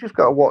we've just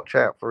got to watch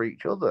out for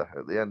each other.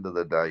 At the end of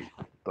the day,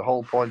 the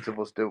whole point of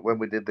us when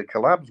we did the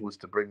collabs was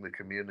to bring the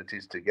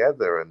communities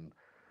together. And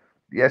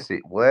yes,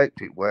 it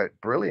worked. It worked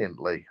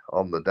brilliantly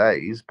on the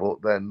days,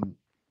 but then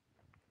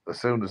as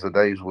soon as the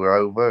days were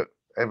over,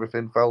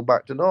 everything fell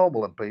back to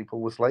normal, and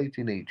people were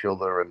slating each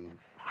other, and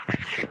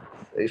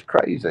it's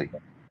crazy.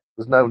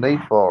 There's no need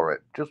for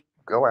it. Just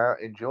go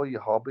out, enjoy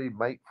your hobby,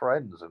 make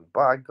friends, and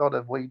by God,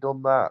 have we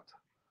done that?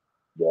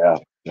 Yeah,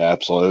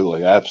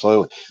 absolutely,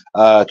 absolutely.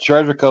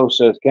 Treasure Coast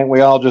says, "Can't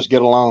we all just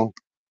get along?"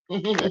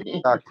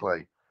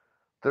 Exactly.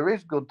 There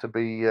is good to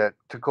be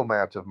to come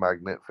out of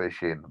magnet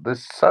fishing.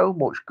 There's so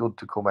much good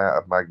to come out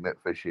of magnet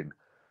fishing.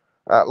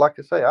 Like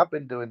I say, I've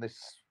been doing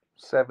this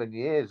 7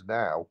 years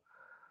now,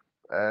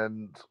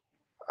 and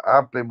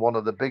I've been one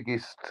of the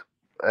biggest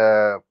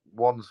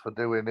ones for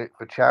doing it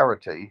for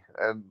charity.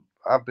 And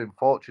I've been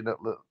fortunate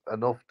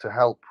enough to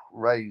help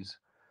raise,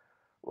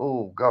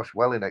 oh gosh,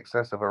 well in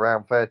excess of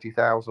around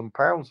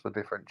 £30,000 for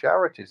different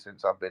charities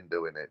since I've been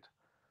doing it.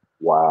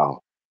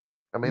 Wow,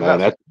 I mean, man,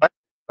 that's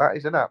that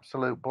is an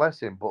absolute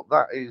blessing, but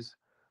that is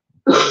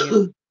bringing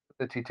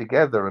community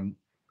together, and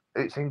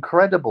it's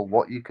incredible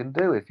what you can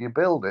do if you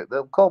build it.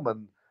 They'll come,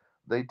 and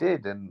they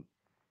did, and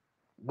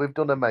we've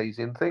done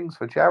amazing things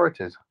for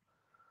charities.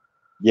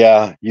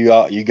 yeah.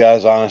 You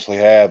guys honestly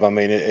have. I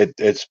mean,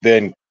 it's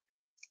been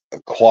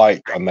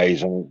quite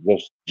amazing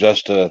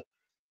just to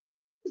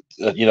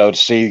to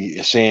see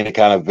any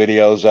kind of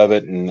videos of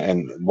it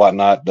and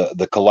whatnot.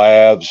 The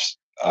collabs,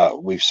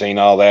 we've seen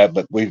all that,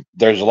 but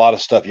there's a lot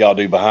of stuff y'all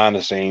do behind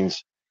the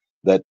scenes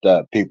that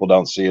people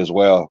don't see as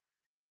well.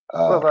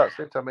 Well, that's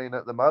it. I mean,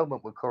 at the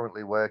moment, we're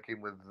currently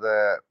working with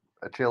a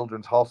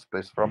children's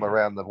hospice from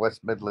around the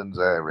West Midlands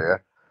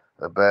area,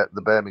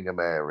 the Birmingham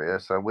area.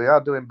 So we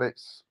are doing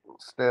bits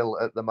still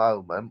at the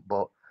moment,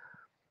 but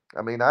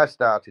I mean, I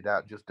started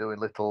out just doing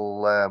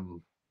little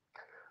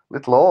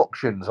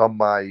auctions on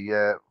my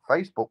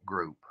Facebook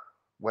group.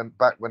 Went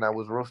back when I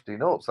was Rusty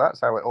Nuts.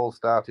 That's how it all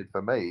started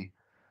for me.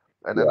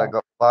 And then I Yeah.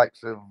 got the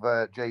likes of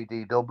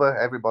JD Dubber.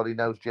 Everybody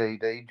knows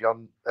JD,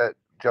 John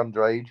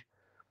Drage.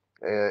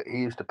 He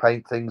used to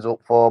paint things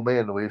up for me,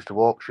 and we used to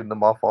auction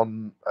them off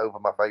on over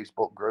my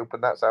Facebook group,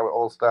 and that's how it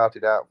all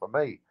started out for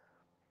me.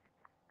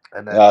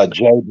 And then,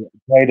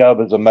 J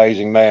Dub is an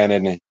amazing man,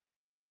 isn't he?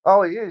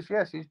 oh, he is,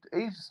 yes,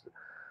 he's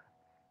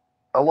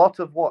a lot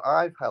of what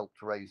I've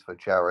helped raise for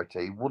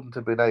charity wouldn't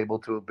have been able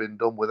to have been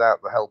done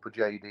without the help of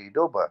JD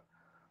Dubber,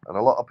 and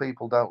a lot of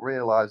people don't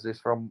realise this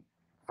from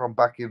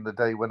back in the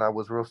day when I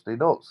was Rusty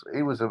Nuts.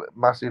 He was a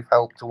massive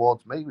help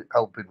towards me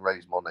helping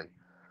raise money.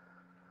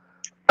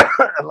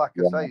 And like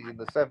I Yeah. say, in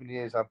the 7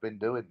 years I've been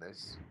doing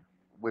this,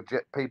 with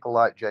people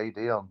like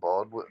JD on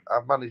board,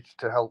 I've managed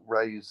to help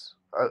raise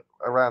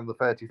around the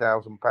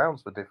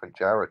 £30,000 for different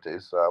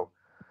charities. So,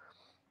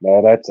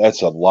 No,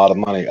 that's a lot of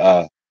money.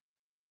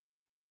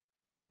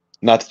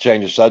 Not to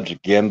change the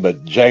subject again,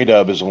 but J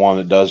Dub is the one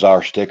that does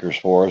our stickers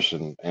for us,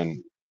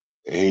 and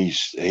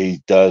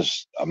he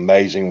does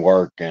amazing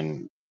work,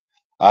 and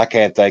I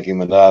can't thank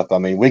him enough. I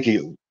mean,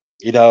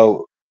 you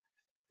know,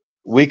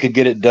 we could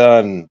get it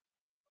done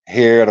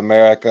here in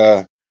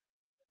America,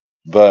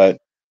 but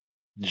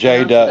J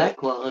Not to Dub, that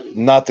quality.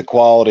 not the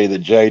quality that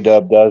J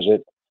Dub does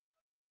it,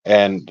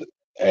 and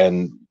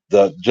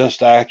the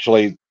just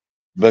actually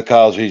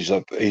because he's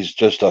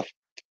just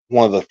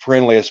one of the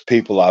friendliest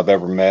people I've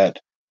ever met.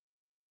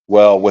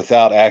 Well,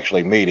 without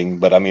actually meeting,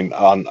 but I mean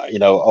on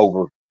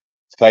over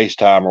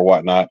FaceTime or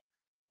whatnot.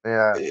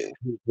 yeah,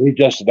 He's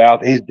just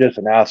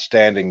an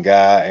outstanding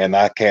guy, and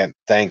I can't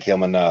thank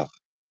him enough.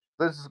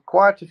 there's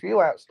quite a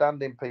few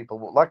outstanding people.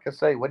 But like I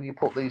say, when you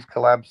put these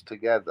collabs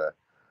together,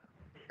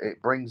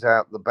 it brings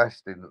out the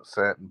best in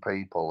certain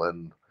people.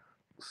 And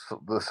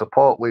the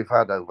support we've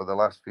had over the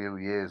last few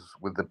years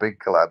with the big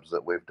collabs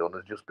that we've done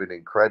has just been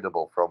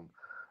incredible, from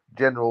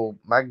general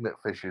magnet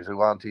fishers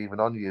who aren't even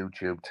on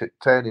YouTube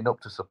turning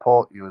up to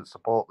support you and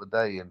support the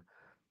day and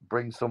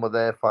bring some of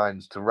their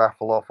finds to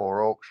raffle off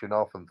or auction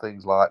off and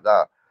things like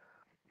that.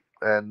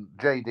 And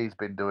JD's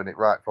been doing it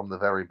right from the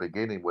very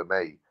beginning with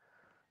me.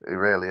 He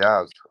really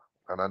has.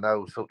 And I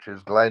know such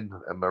as Glenn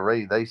and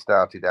Marie, they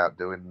started out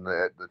doing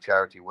the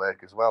charity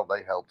work as well.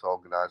 They helped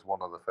organise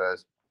one of the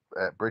first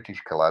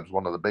British collabs,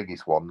 one of the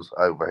biggest ones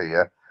over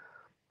here.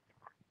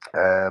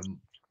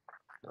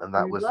 And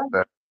that was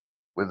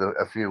with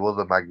a few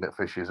other magnet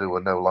fishers who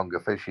are no longer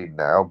fishing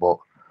now. But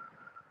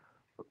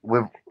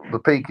with the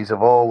Peakies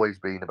have always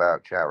been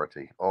about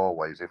charity,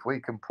 always. If we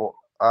can put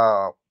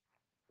our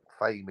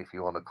fame, if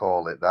you want to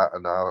call it that,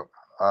 and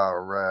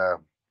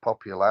our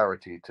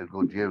popularity to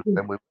good use,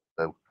 then we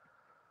will do.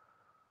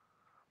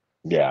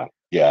 Yeah,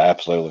 yeah,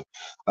 absolutely.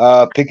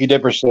 Picky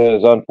Dipper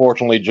says,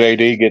 unfortunately,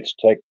 JD gets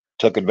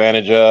took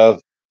advantage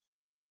of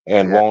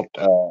and Yeah, won't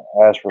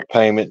ask for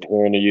payment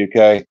here in the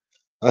UK.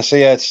 I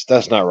see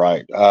that's not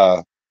right.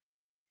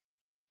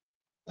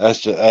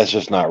 That's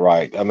just not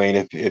right. I mean,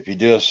 if you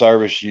do a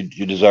service, you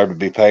deserve to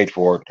be paid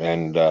for it.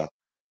 And uh,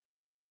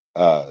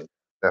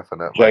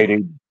 definitely.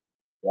 JD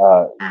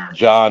uh,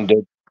 John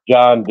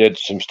did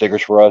some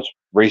stickers for us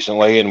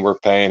recently, and we're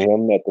paying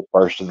him at the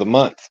first of the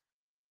month.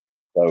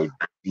 So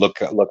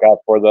look out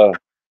for the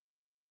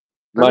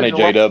There is money, a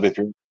lot. JW. If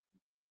you're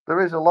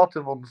There is a lot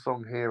of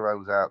unsung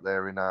heroes out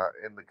there in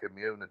the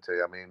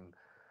community. I mean,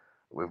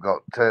 we've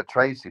got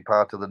Tracy,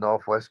 part of the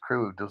Northwest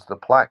crew, who does the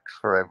plaques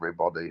for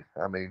everybody.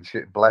 I mean,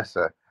 shit, bless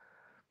her.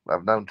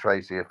 I've known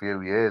Tracy a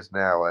few years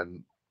now,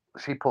 and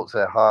she puts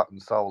her heart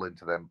and soul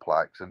into them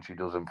plaques, and she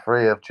does them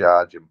free of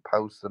charge and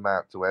posts them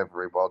out to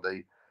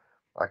everybody.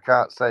 I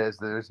can't say as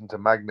there isn't a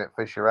magnet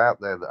fisher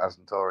out there that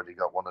hasn't already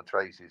got one of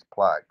Tracy's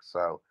plaques.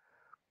 So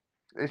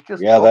it's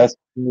just yeah, that's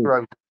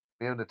growth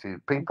community.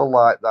 People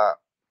like that,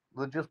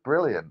 they're just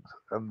brilliant,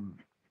 and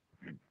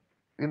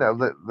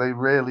they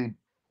really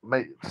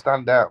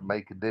stand out and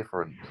make a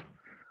difference.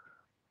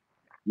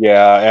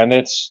 yeah, and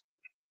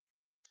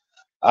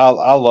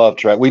I love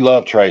Tracy. We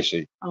love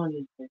Tracy. Oh,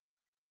 yeah.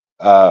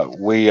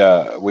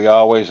 We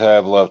always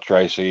have loved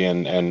Tracy,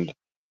 and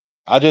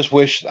I just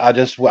wish I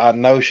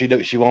know she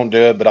won't do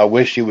it, but I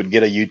wish she would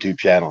get a YouTube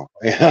channel.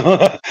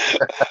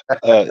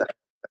 uh,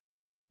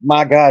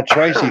 my God,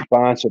 Tracy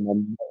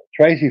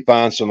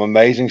finds some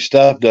amazing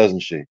stuff,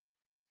 doesn't she?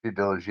 She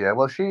does, yeah.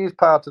 Well, she is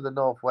part of the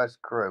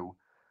Northwest crew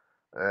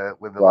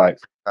with the Right.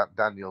 likes of that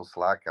Daniel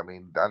Slack. I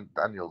mean,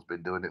 Daniel's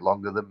been doing it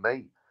longer than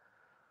me.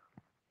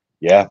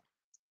 Yeah,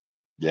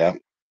 yeah.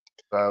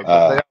 So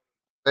Uh,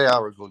 they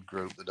are a good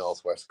group, the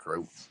Northwest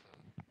crew.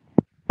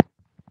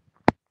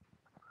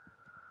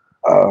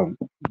 um,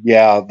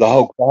 yeah, the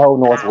whole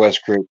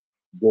Northwest group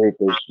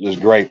is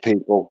great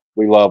people.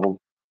 We love them.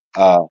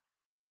 Uh,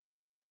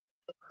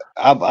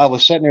 I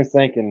was sitting there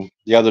thinking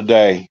the other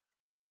day,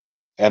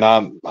 and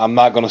I'm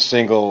not going to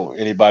single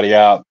anybody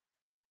out.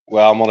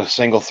 Well, I'm going to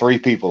single three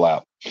people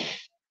out.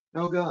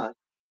 Oh God.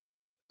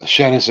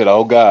 Shannon said,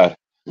 "Oh God."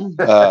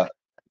 Uh,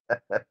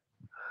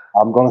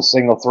 I'm going to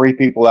single three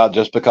people out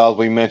just because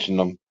we mentioned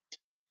them,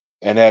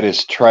 and that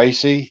is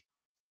Tracy,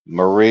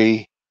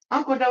 Marie,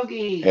 Uncle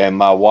Doggy. and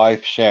my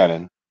wife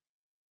Shannon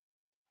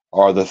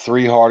are the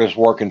three hardest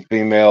working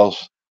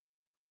females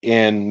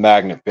in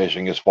magnet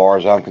fishing, as far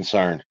as I'm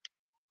concerned.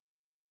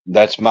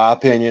 That's my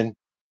opinion,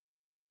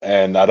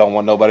 and I don't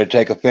want nobody to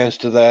take offense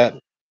to that.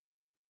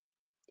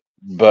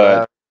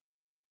 But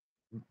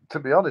Well, to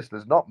be honest,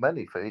 there's not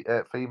many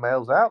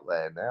females out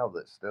there now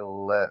that's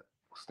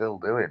still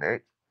doing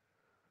it.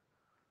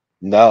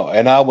 no,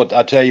 and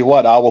I tell you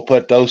what, I will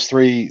put those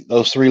three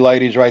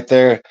ladies right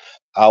there.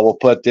 I will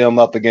put them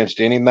up against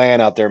any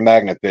man out there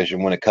magnet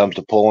fishing when it comes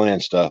to pulling in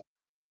stuff.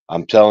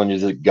 I'm telling you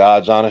the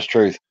God's honest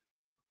truth.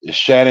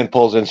 Shannon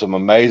pulls in some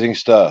amazing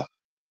stuff.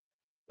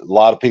 A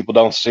lot of people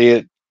don't see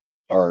it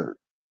or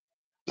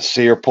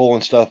see her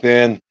pulling stuff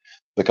in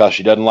because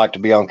she doesn't like to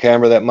be on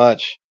camera that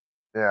much.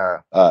 Yeah,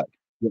 Uh,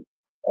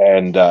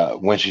 and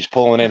when she's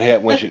pulling in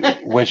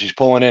when she's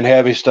pulling in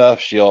heavy stuff,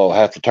 she'll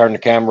have to turn the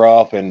camera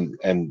off and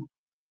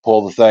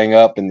pull the thing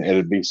up, and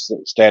it'll be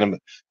standing.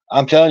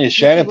 I'm telling you, You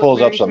see Shannon what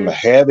pulls up Mary some said?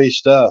 heavy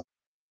stuff.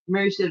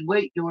 Mary said,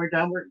 "Wait, George.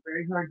 I worked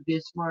very hard to be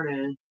a smart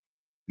ass."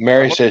 I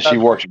Mary must says she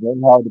admit, works very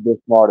hard to be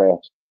a smartass.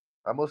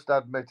 I must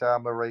admit, our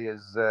Marie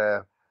has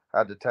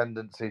had a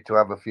tendency to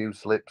have a few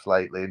slips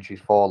lately, and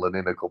she's fallen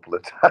in a couple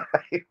of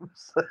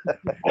times.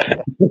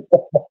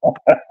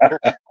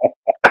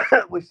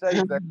 We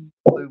saved them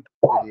loop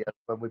videos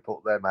when we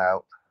put them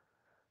out.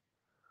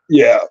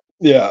 Yeah,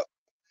 yeah.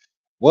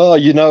 Well,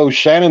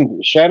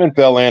 Shannon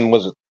fell in.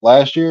 Was it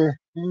last year?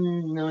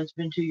 No, it's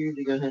been 2 years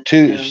ago.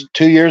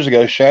 Two years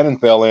ago, Shannon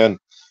fell in.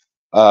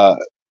 Uh,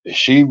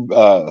 she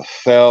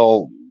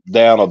fell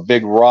down a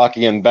big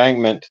rocky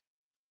embankment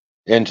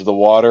into the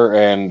water,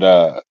 and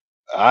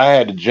I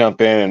had to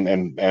jump in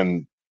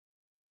and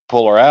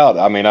pull her out.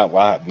 I mean, I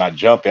not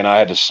jump in. I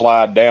had to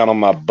slide down on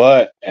my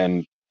butt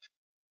and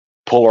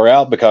pull her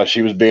out because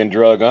she was being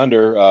drug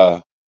under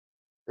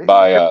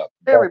by It's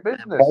scary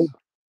business.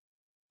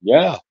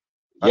 yeah,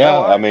 I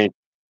know. yeah. I mean,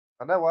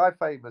 I know. I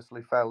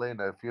famously fell in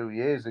a few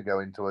years ago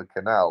into a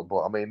canal,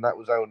 but I mean that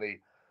was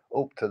only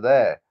up to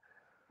there,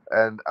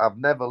 and I've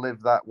never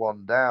lived that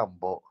one down.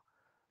 But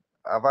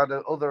I've had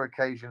other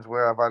occasions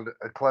where I've had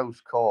a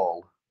close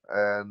call,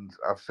 and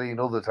I've seen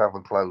others have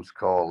a close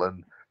call,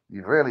 and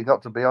you've really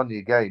got to be on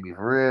your game. You've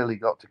really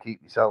got to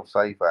keep yourself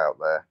safe out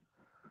there.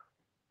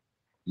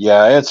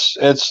 yeah.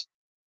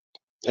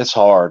 It's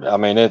hard. I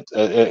mean, it.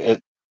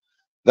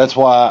 That's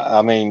why.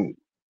 I mean,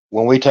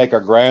 when we take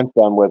our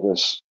grandson with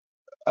us,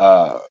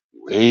 uh,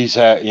 he's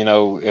had.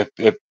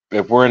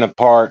 If we're in a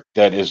park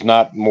that is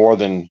not more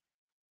than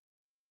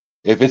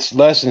if it's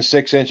less than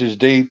 6 inches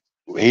deep,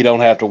 he don't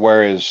have to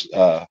wear his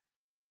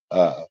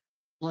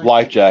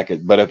life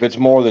jacket. But if it's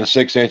more than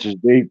 6 inches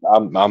deep,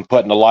 I'm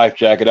putting a life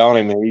jacket on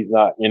him, and he's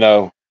not.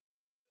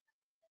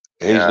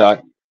 He's Yeah,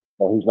 not.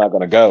 He's not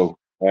going to go.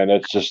 And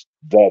it's just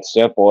that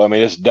simple. I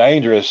mean, it's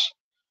dangerous.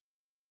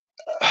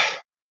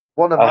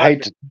 one of I my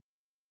hate to.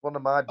 one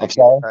of my I'm biggest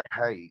sorry.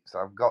 hates,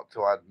 I've got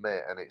to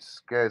admit, and it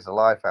scares the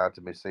life out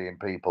of me seeing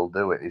people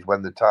do it, is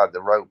when they tie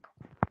the rope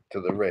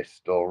to the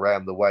wrist or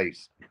around the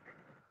waist.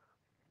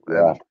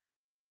 Yeah. And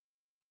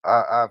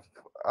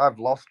I've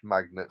lost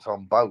magnets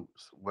on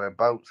boats where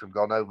boats have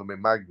gone over my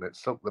magnet,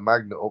 sucked the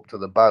magnet up to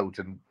the boat,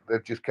 and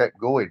they've just kept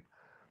going.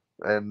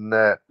 And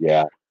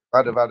Yeah.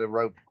 I'd have had a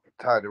rope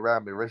tied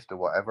around my wrist or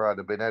whatever, I'd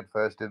have been head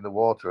first in the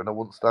water, and I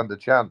wouldn't stand a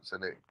chance.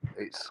 And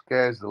it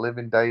scares the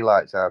living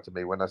daylights out of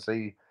me when I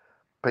see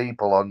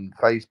people on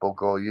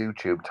Facebook or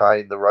YouTube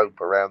tying the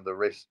rope around the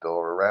wrist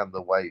or around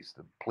the waist.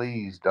 And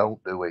please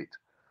don't do it.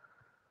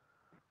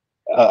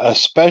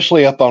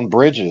 Especially up on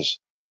bridges.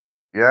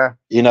 Yeah,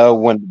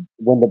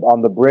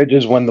 On the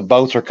bridges when the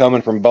boats are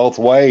coming from both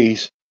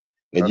ways,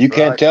 and you that's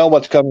can't right. tell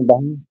what's coming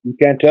behind. You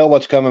can't tell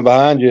what's coming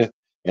behind you,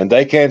 and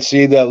they can't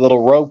see that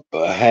little rope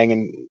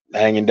hanging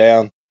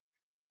down.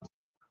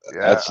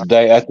 Yeah,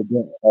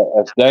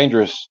 That's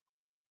dangerous.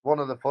 one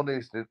of the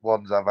funniest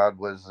ones I've had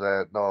was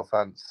no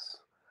offense.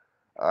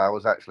 I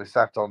was actually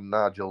sat on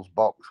Nigel's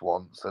box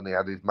once, and he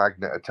had his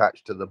magnet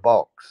attached to the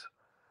box.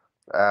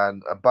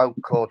 and a boat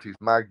caught his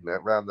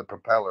magnet round the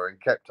propeller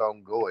and kept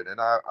on going. And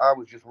I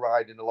was just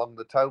riding along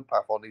the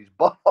towpath on his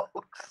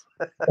box.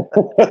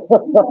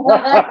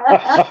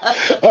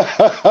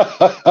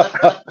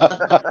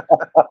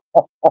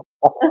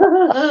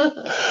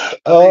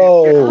 I mean,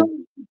 Oh,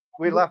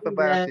 we laugh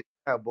about it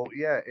now, but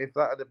yeah, if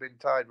that had been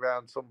tied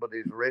round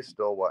somebody's wrist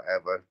or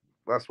whatever,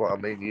 that's what I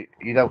mean.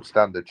 You don't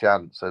stand a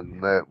chance.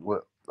 And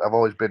I've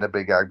always been a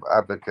big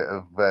advocate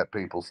of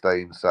people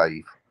staying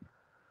safe.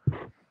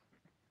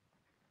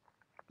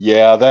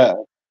 yeah, that.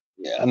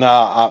 Yeah,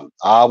 no,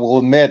 I will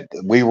admit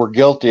we were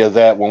guilty of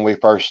that when we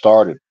first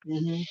started.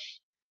 Mhm.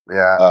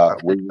 Yeah, I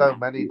think We so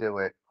many do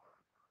it.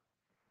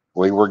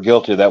 we were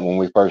guilty of that when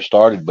we first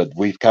started, but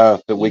we kind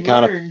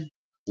of learn.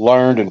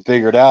 learned and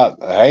figured out,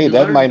 hey, You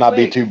that may learn not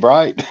be quick. too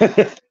bright.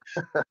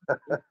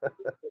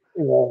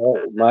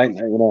 It might,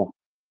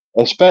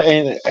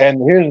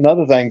 and here's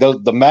another thing: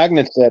 the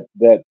magnets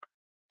that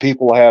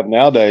people have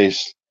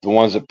nowadays, the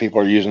ones that people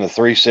are using, the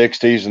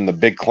 360s and the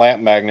big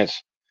clamp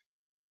magnets.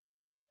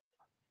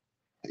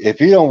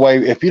 If you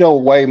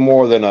don't weigh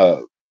more than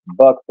a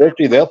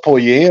 $1.50, they'll pull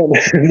you in.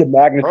 The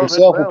magnet Oh, they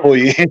itself will will. pull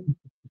you in.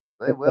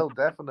 They will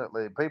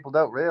definitely. People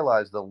don't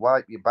realise they'll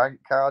wipe your bank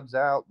cards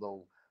out.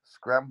 They'll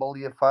scramble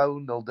your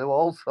phone. They'll do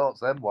all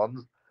sorts. Them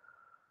ones.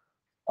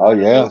 Oh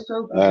yeah, Little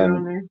Sophie's are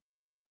on and there.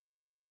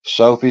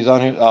 Sophie's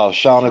on here. Oh,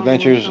 Sean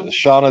Adventures, and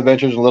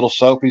little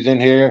Sophie's in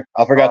here.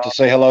 I forgot to Oh,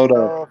 say hello to.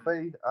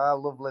 Sophie, I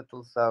love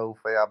little Sophie.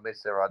 I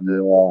miss her. I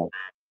do.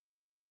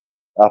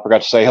 Yeah, I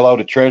forgot to say hello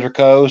to Treasure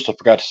Coast. I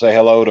forgot to say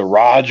hello to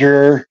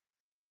Roger.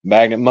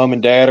 Magnet Mom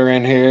and Dad are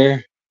in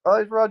here. Oh,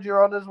 is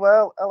Roger on as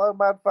well? Hello,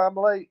 Mad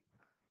Family.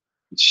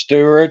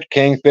 Stuart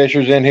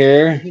Kingfisher's in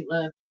here. He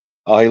left.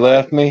 Oh, he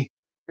left me.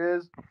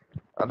 Cheers.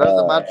 I know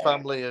the Mad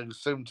Family are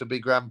soon to be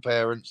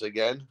grandparents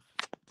again.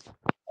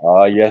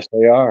 Oh, yes,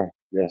 they are.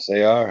 Yes,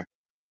 they are.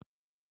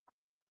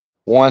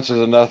 Once is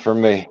enough for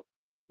me.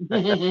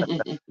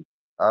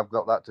 I've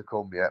got that to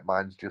come yet.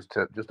 Mine's just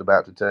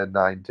about to turn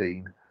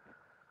 19.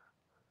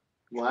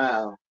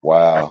 Wow.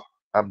 Wow.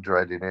 I'm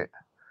dreading it.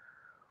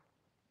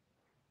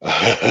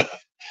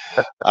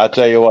 I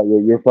tell you what,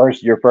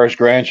 your first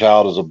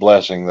grandchild is a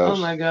blessing. Oh Those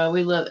my God,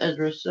 we love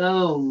Ezra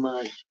so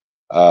much.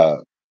 uh,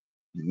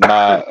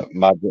 my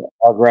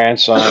our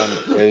grandson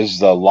is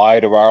the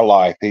light of our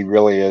life. He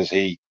really is.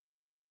 He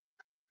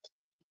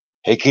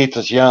keeps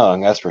us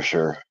young, that's for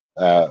sure.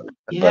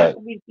 You have But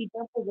to be keep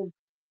up with him.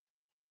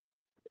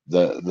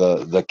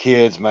 the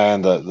kids,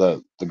 man,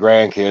 the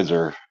grandkids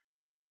are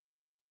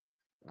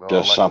Well,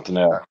 just something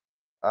else.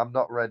 I'm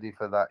not ready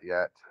for that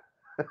yet.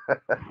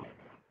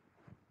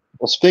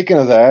 Well, speaking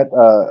of that,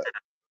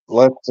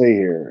 let's see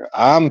here.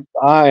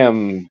 I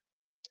am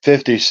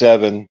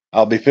 57.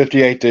 I'll be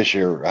 58 this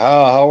year.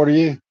 How old are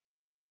you?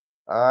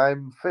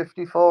 I'm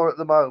 54 at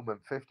the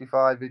moment.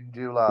 55 in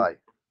July.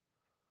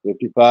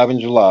 55 in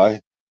July.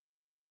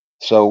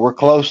 So we're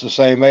close to the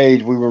same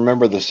age. We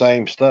remember the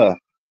same stuff.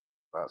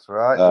 That's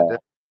right. We A do.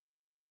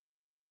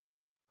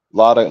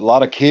 lot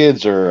of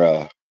kids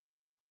are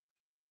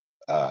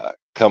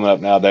coming up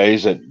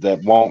nowadays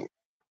that won't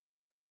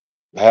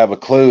have a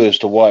clue as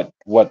to what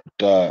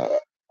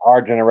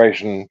our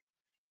generation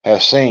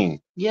has seen.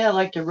 Yeah,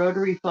 like the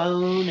rotary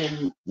phone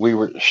and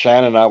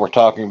Shannon and I were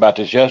talking about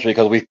this yesterday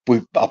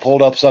because I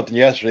pulled up something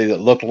yesterday that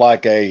looked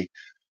like a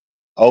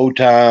old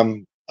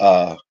time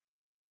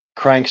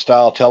crank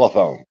style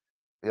telephone.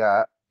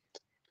 Yeah.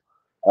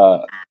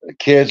 Uh,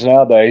 Kids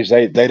nowadays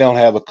they don't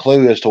have a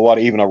clue as to what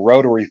even a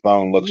rotary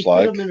phone looks you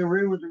put like. them in a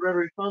room with a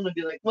rotary phone, they'll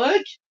be like,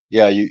 "What?"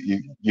 Yeah,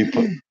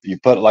 you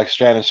put like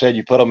Shannon said,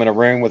 you put them in a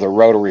room with a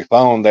rotary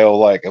phone. They'll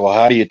like, well,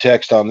 how do you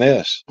text on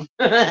this?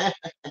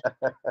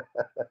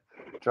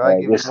 Try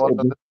giving This, one of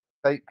them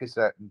a tape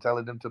cassette and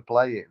telling them to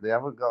play it. They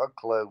haven't got a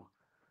clue.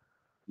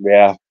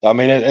 yeah, I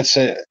mean and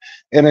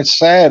it's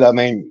sad. I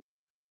mean,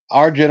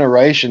 our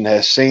generation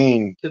has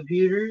seen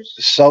computers.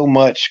 so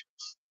much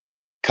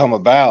come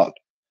about.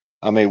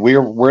 I mean,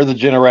 we're the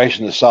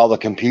generation that saw the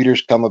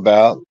computers come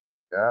about,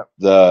 Yeah.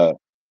 the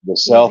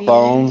cell TV.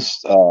 phones.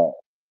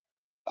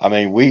 I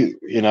mean,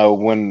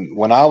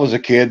 when I was a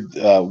kid,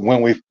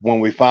 when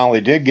we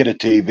finally did get a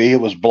TV, it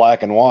was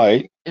black and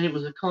white. And it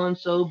was a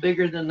console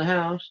bigger than the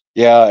house.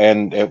 Yeah,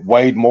 and it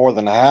weighed more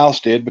than the house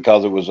did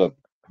because it was a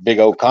big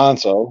old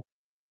console.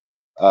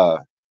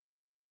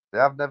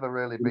 Yeah, I've never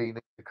really been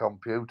into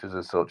computers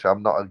as such.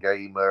 I'm not a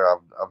gamer.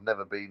 I've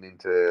never been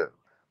into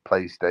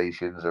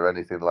PlayStations or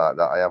anything like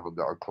that. I haven't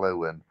got a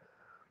clue, and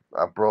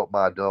I've brought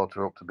my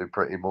daughter up to be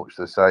pretty much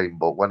the same.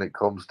 But when it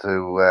comes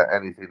to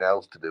anything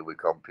else to do with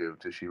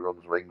computers, she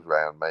runs rings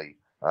round me.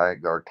 I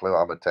ain't got a clue.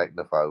 I'm a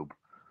technophobe.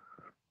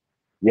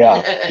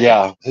 Yeah,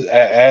 yeah.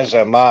 As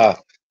my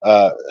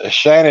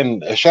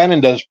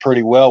Shannon does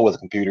pretty well with a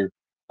computer.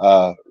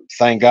 Uh,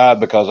 thank God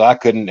because I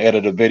couldn't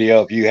edit a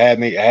video if you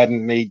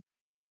hadn't me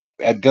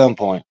at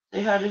gunpoint.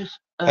 They had his.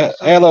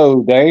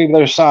 Hello, Dave.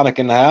 There's Sonic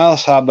in the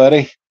house. Hi,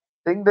 buddy.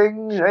 Ding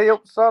ding! Hey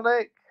up,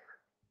 Sonic.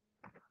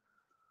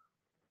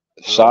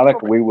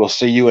 Sonic, we will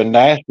see you in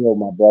Nashville,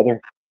 my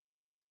brother.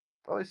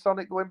 Oh, is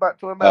Sonic going back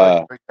to America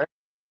again?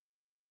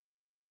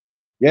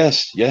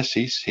 Yes, yes,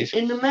 he's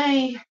in the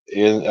May.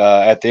 in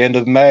at the end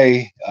of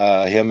May.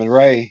 Him and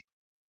Ray.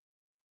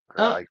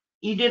 Oh, Right.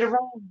 you did it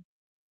wrong.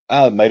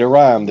 I made a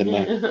rhyme, didn't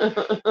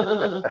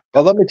I?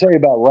 Well, let me tell you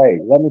about Ray.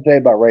 Let me tell you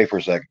about Ray for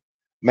a second.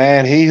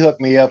 Man, he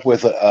hooked me up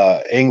with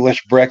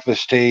English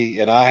breakfast tea,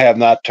 and I have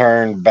not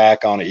turned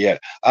back on it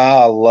yet.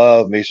 I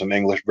love me some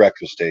English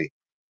breakfast tea.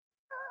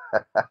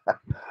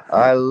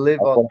 I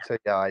live on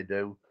tea. I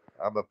do.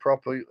 I'm a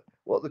proper,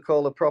 what they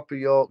call a proper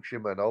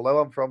Yorkshireman. Although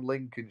I'm from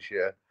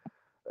Lincolnshire,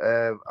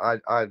 I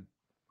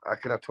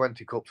can have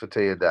 20 cups of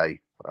tea a day.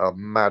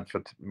 I'm mad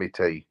for me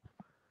tea.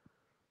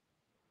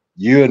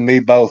 You and me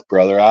both,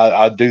 brother.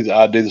 I do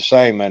the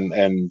same,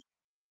 and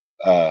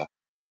uh,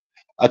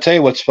 I tell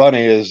you what's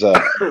funny is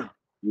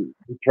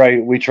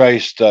we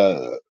traced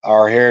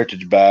our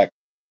heritage back,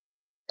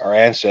 our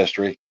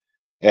ancestry,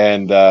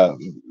 and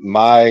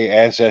my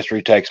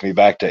ancestry takes me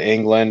back to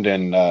England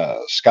and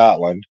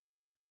Scotland,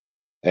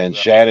 and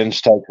Right.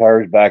 Shannon's takes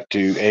hers back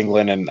to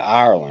England and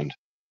Ireland.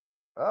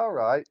 All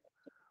right.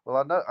 Well,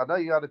 I know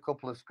you had a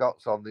couple of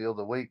Scots on the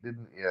other week,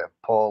 didn't you,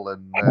 Paul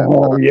and Oh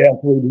Mark? yes,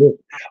 we did.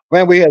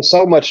 Man, we had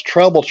so much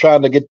trouble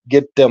trying to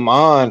get them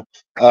on.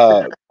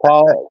 Paul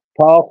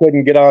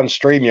couldn't get on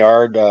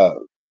StreamYard.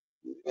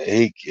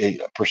 He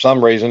for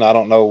some reason, I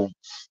don't know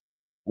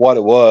what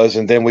it was,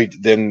 and then we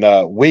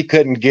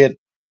couldn't get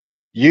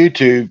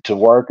YouTube to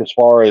work as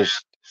far as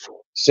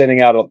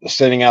sending out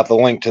the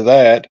link to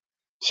that.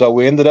 So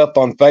we ended up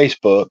on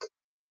Facebook.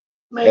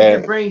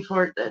 Major brain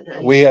fart that day.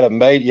 We had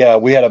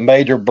a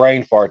major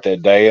brain fart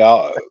that day.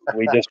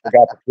 We just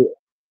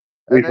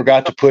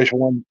forgot to push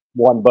one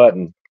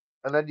button.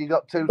 And then you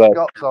got two But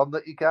Scots on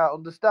that you can't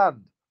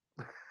understand.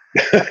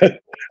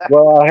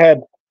 well,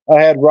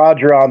 I had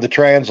Roger on to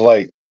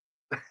translate.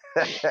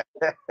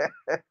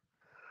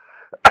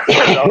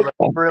 No,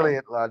 they're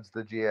brilliant lads,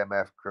 the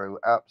GMF crew.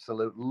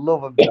 Absolute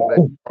love them to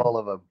bits, all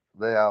of them.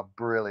 They are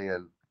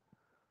brilliant.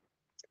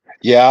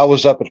 Yeah, I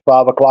was up at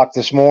 5 o'clock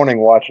this morning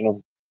watching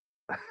them.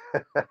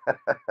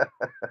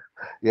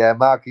 Yeah,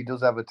 Marky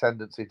does have a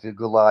tendency to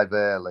go live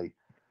early.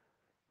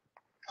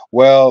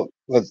 Well,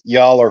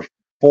 y'all are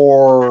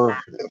four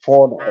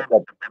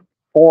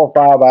or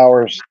 5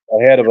 hours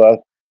ahead of us,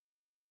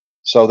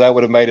 so that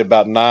would have made it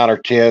about 9 or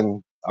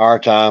 10 our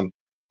time.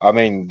 I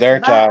mean their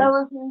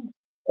time,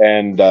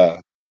 and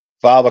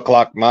 5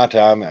 o'clock my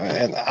time.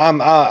 And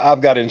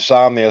I've got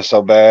insomnia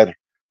so bad.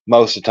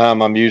 Most of the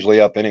time, I'm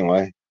usually up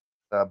anyway.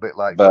 A bit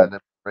like But Glenn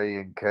and Marie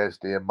and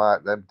Kirsty and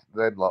Mike. Them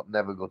lot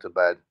never go to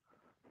bed.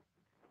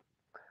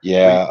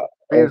 yeah,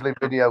 We usually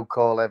video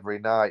call every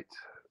night.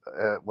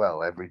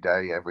 Well, every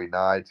day, every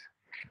night.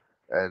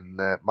 And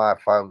my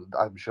phone,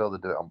 I'm sure they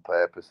do it on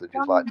purpose. They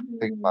just like to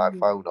think my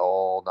phone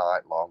all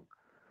night long.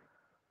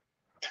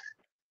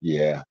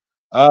 yeah.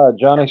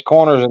 Johnny's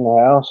Corner's in the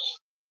house.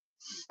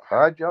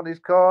 Hi, Johnny's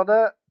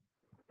Corner.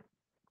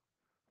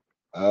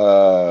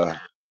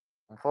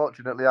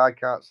 Unfortunately, I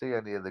can't see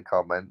any of the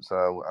comments,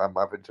 so I'm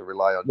having to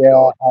rely on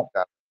George.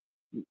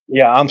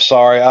 Yeah, I'm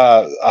sorry.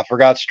 I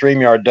forgot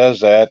StreamYard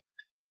does that.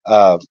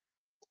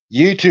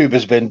 YouTube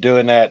has been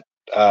doing that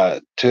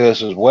to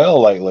us as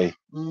well lately.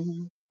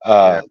 Mm-hmm.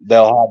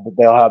 They'll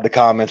have the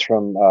comments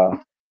from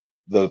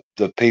the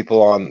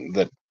people on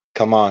that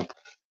come on,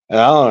 and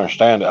I don't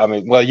understand it. I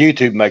mean, well,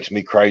 YouTube makes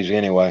me crazy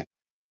anyway.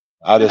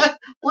 I just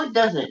what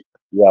doesn't?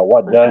 Yeah,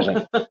 what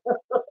doesn't?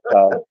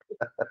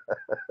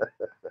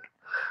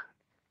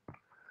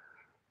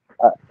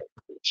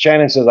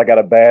 Shannon says I got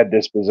a bad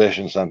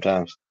disposition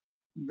sometimes.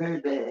 Very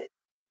bad.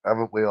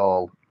 Haven't we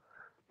all?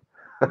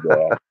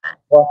 Yeah.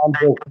 Well,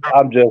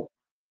 I'm just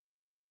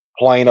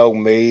plain old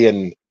me,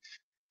 and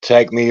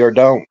take me or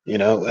don't. You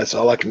know, that's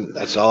all I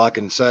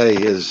can say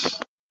is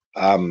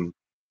I'm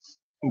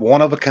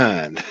one of a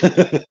kind.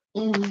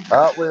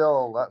 Aren't we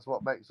all? That's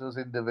what makes us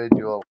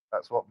individual.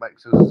 That's what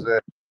makes us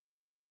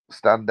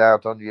stand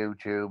out on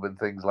YouTube and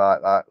things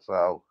like that.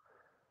 So,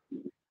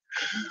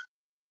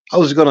 I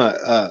was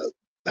gonna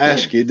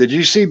ask you, did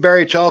you see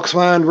Barry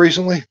Chalkswind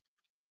recently?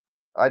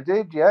 I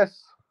did,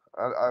 yes.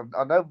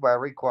 I know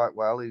Barry quite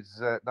well. He's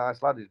a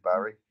nice lad, is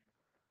Barry.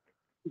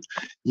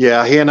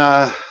 Yeah, he and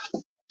I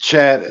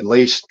chat at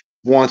least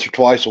once or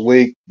twice a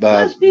week,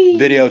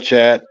 video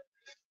chat.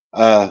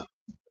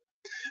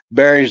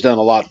 Barry's done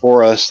a lot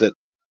for us that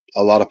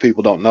a lot of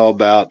people don't know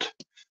about.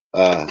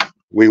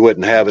 We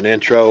wouldn't have an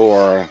intro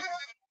or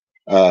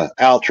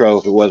outro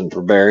if it wasn't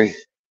for Barry.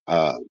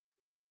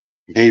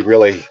 He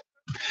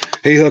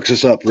hooks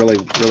us up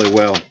really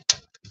well.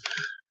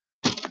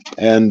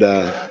 And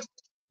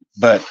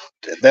but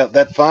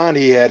that find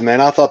he had,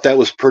 man, I thought that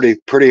was pretty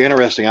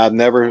interesting. I've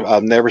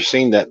never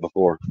seen that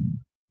before.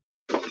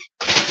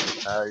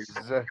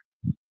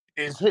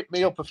 He's hit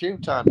me up a few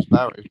times,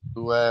 Barry,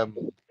 to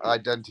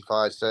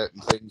identify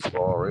certain things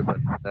for him,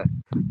 and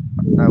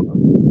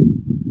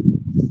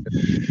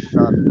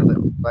started a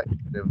little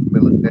collection of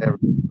military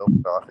stuff.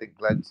 So I think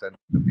Glenn sent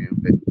a few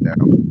bits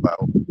down as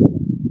well.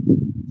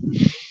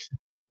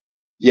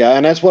 Yeah,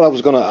 and that's what I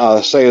was going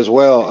to say as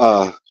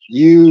well.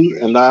 You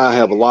and I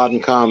have a lot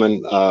in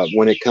common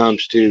when it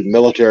comes to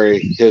military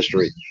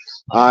history.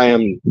 I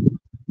am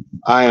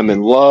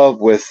in love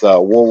with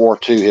World War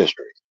II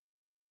history.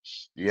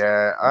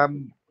 Yeah,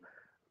 I'm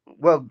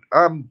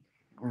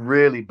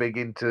really big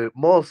into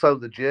more so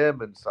the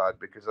German side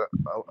because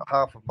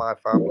half of my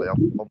family on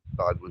one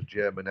side was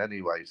German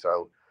anyway,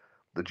 so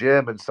the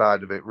German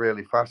side of it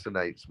really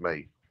fascinates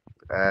me.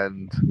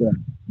 And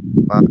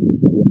my,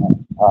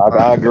 my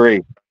I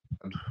agree.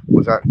 dad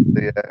was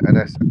actually an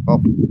SF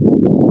officer.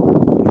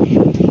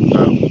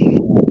 So,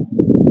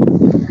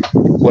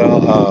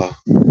 Well,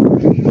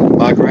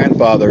 my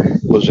grandfather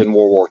was in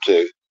World War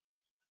II,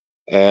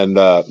 and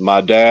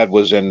my dad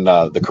was in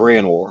the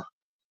Korean War,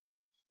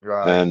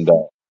 right, and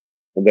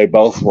they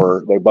both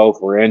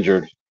were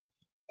injured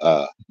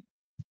uh,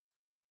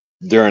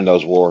 during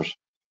those wars.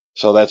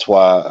 So that's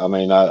why I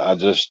mean I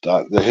just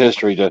the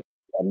history just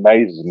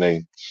amazes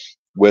me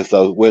with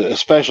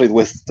especially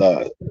with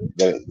the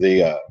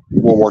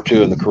World War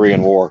II and the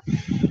Korean War.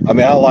 I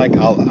mean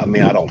I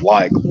mean I don't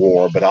like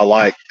war, but I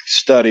like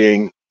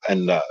studying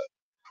and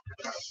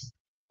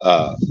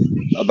uh,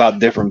 about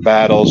different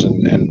battles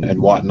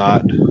and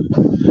whatnot.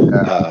 yeah.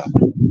 Uh,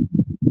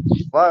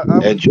 Well, I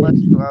was and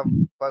blessed to have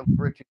both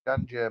British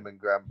and German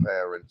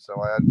grandparents,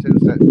 so I had two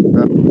sets of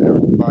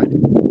grandparents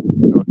fighting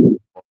during World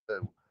War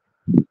II.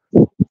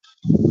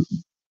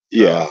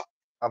 yeah, So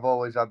I've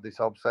always had this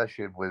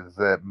obsession with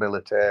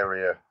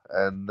militaria,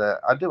 and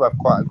I do have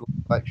quite a good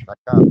collection.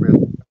 I can't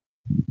really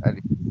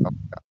any on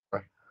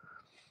camera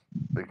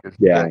because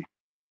yeah.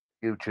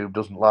 YouTube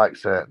doesn't like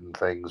certain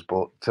things,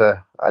 but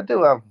I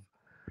do have.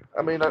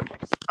 I mean,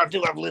 I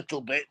do have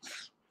little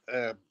bits.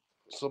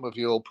 Some of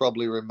you will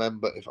probably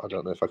remember. If I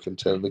don't know if I can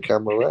turn the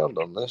camera around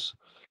on this.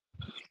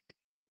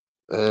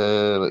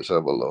 Let's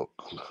have a look.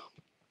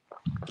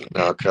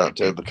 No, I can't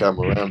turn the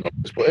camera around on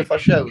this, but if I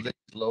show this,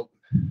 look,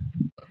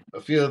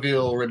 a few of you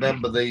will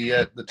remember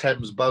the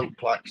Thames boat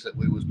plaques that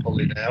we was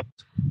pulling out.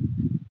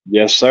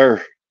 Yes,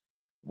 sir.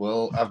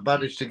 Well, I've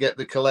managed to get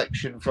the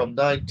collection from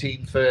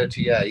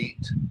 1938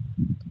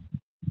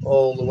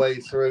 all the way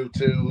through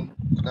to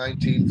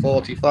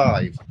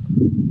 1945.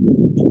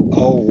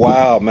 Oh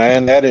wow,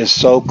 man, that is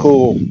so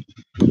cool.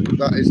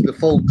 That is the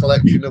full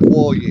collection of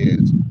war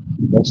years.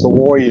 That's the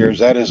Warriors.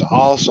 That is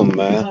awesome,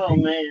 man. Oh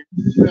man,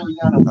 really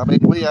got a I mean,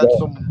 we had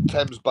some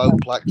Thames boat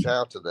plaques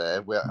out of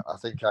there. Where I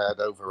think I had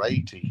over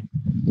 80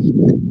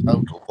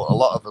 total, but a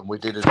lot of them we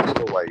did as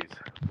giveaways.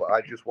 But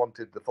I just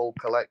wanted the full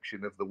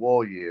collection of the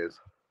war years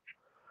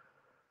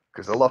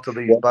because a lot of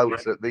these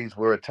boats that these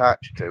were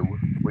attached to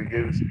were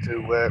used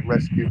to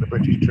rescue the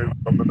British troops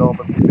from the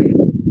Normandy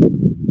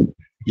beach.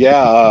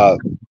 Yeah,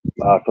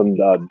 from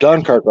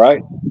Dunkirk,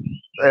 right?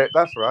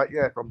 That's right,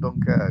 yeah, from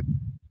Dunkirk.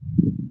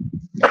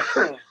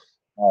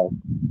 Uh,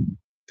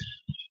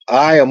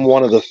 I am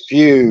one of the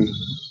few.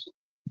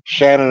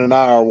 Shannon and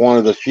I are one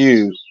of the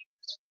few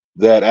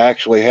that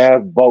actually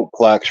have boat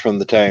plaques from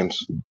the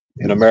Thames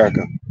in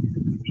America.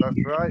 That's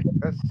right.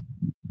 Yes,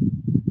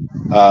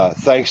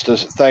 Thanks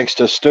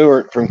to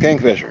Stuart from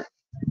Kingfisher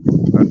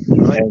that's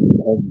right.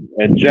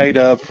 and J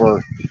Dub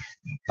for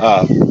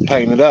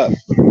painting it up.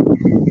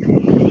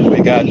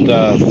 We got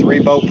three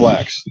boat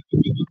plaques.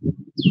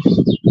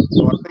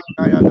 So I think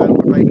I had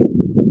over 80.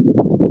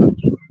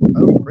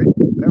 Over 80,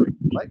 very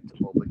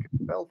collectible. They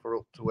can sell for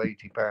up to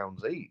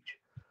 £80 each.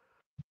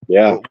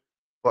 Yeah.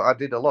 But I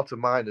did a lot of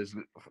mine as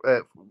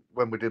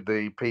when we did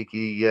the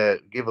peaky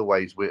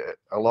giveaways.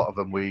 A lot of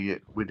them we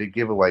did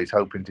giveaways,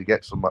 hoping to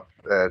get some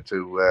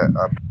to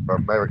our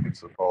American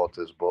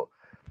supporters. But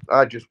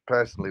I just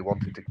personally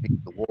wanted to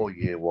keep the war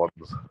year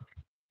ones.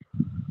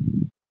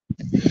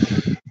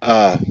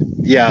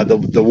 Yeah,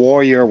 the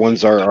Warrior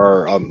ones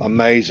are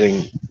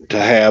amazing to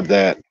have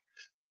that.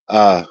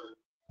 Uh,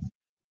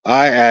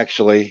 I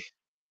actually,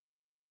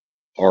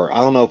 or I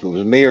don't know if it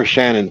was me or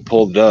Shannon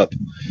pulled up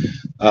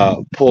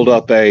uh,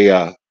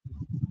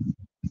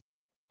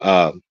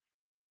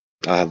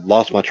 I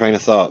lost my train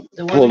of thought.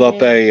 Pulled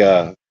up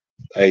a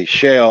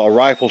shell, a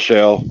rifle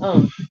shell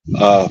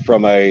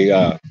from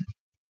a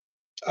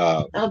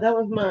oh, that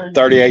was mine.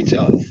 38.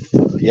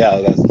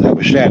 Yeah, that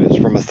was Shannon's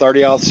from a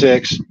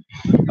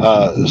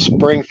 30-06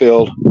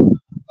 Springfield.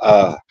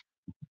 Uh,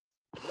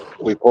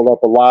 we pulled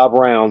up a live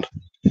round,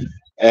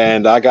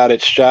 and I got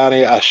it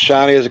shiny, as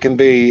shiny as it can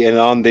be, and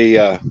on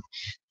the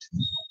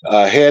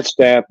head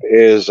stamp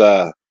is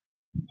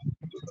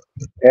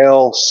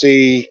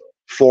LC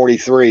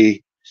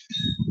 43,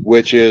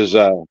 which is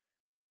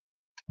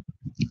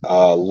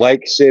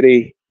Lake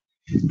City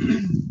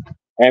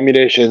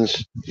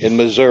Ammunitions in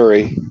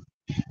Missouri,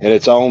 and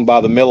it's owned by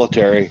the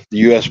military, the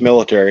U.S.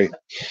 military.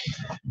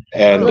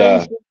 And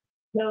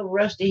Tell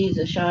Rusty he's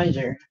a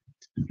shizer.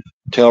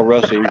 tell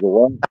Rusty he's a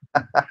what?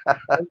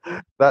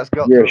 That's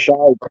got You're a to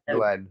shizer.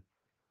 Glenn.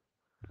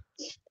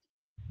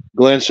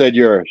 Glenn said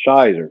you're a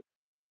shizer.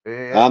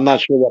 Yeah. I'm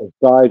not sure what a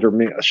shizer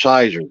means. A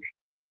shizer.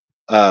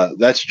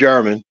 That's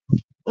German.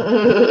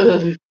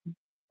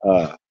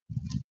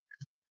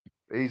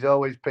 He's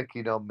always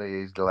picking on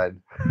me, he's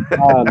Glenn.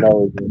 I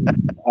know.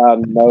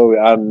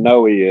 I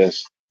know he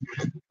is.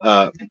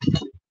 I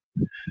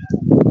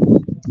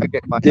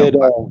get my Did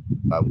back, though.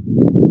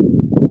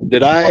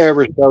 Did I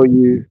ever show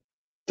you?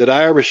 Did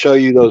I ever show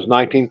you those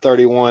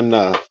 1931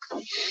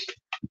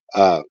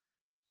 uh,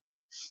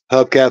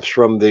 hubcaps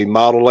from the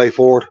Model A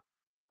Ford?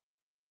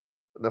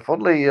 And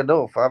funnily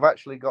enough, I've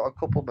actually got a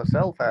couple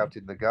myself out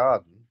in the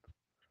garden.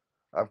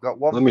 I've got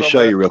one Let me from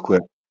show you real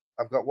quick.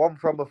 I've got one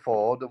from a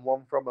Ford and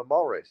one from a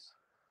Morris.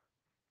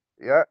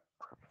 Yeah,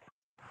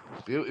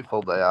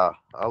 beautiful they are.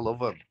 I love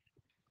them.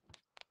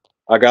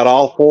 I got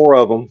all four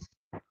of them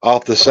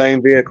off the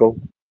same vehicle.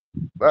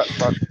 That's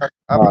fantastic.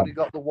 I've only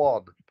got the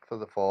one for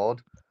the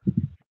Ford.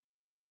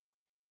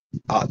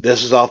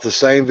 This is off the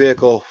same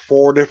vehicle,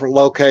 four different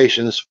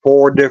locations,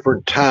 four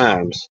different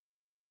times.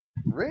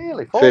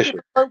 Really, four Fishing.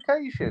 different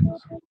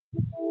locations.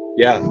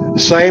 Yeah,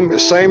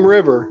 same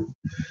river,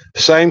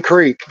 same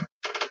creek,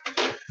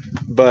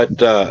 but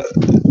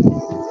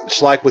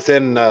it's like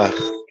within a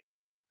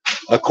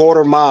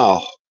quarter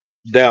mile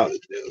down.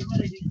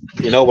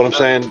 You know what I'm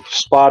saying?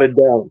 Spotted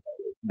down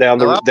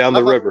No,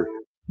 the river.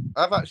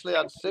 I've actually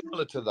had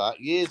similar to that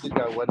years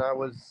ago when I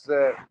was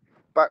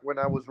back when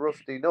I was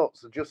Rusty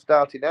Nuts, just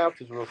starting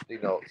out as Rusty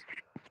Nuts.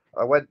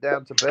 I went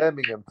down to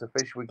Birmingham to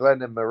fish with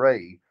Glenn and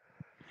Marie,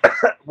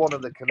 one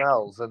of the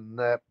canals, and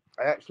I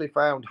actually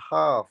found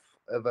half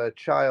of a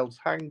child's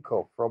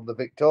handcuff from the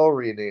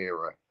Victorian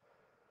era.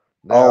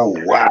 Now, Oh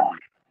wow!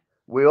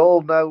 we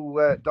all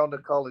know Donna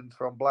Collins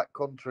from Black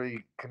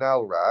Country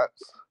Canal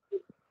Rats.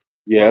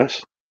 Well,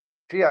 Yes.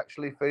 she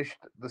actually fished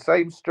the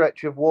same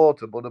stretch of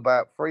water, but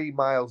about 3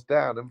 miles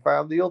down, and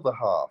found the other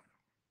half.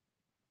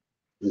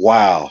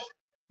 Wow.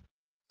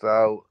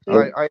 So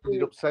I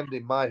ended up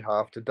sending my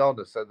half to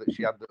Donna so that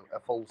she had a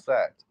full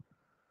set.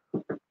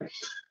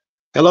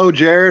 Hello,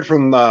 Jared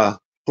from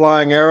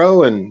Flying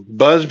Arrow and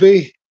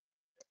Busby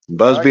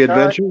Hi.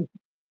 Adventure.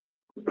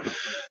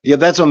 Yeah,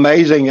 that's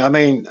amazing. I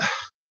mean,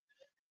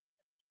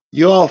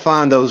 you all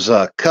find those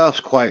cuffs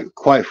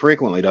quite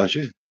frequently, don't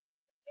you?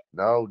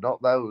 No,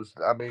 not those.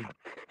 I mean,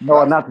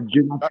 No, that's not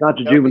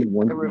the the only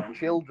juvenile pair ones. of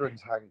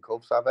children's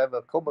handcuffs I've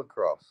ever come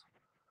across.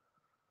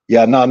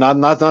 Yeah, no,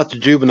 not the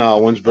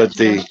juvenile ones, but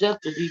Messed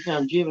up that you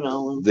found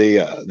juvenile ones.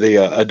 the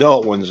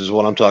adult ones is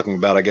what I'm talking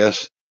about, I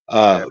guess.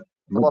 A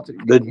lot of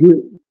The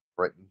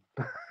Britain.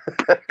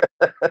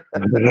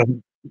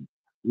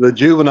 the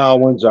juvenile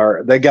ones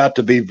they got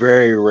to be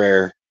very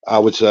rare, I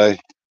would say.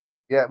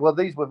 Yeah, well,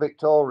 these were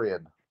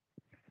Victorian.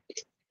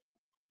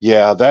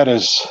 Yeah, that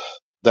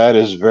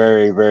is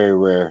very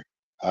rare.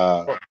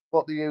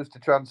 What they used to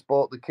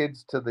transport the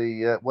kids to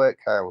the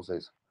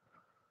workhouses.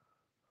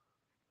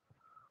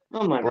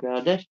 Oh my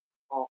God, that's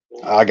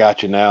awful. I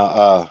got you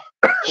now.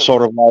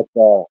 Sort of like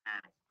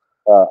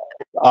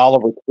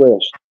Oliver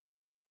Twist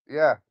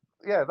Yeah,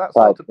 that type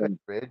sort of thing.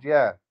 period,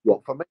 yeah. Yeah.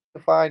 But for me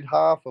to find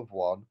half of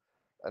one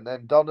and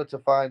then Donna to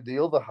find the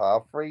other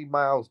half 3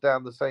 miles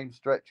down the same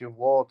stretch of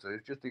water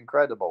is just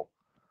incredible.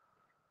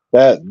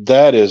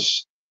 That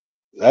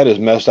is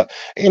messed up.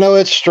 You know,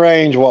 it's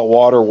strange what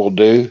water will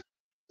do.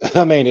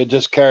 I mean, it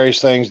just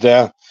carries things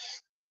down.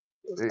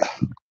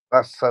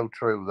 That's so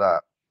true.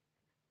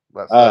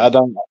 That's I so.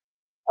 don't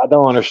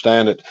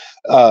understand it.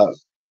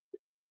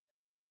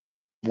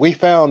 We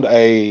found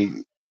a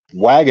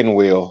wagon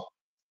wheel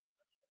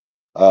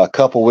a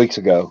couple weeks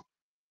ago,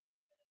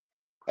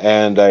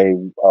 and a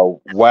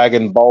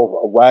wagon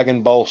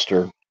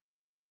bolster,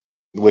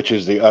 which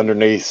is the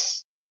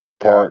underneath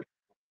Yeah, part.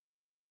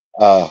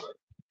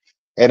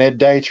 And it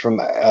dates from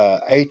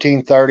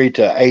 1830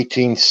 to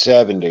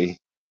 1870.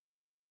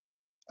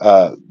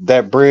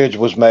 That bridge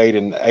was made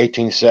in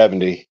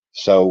 1870,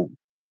 so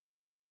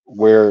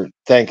we're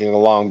thinking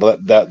along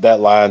that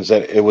lines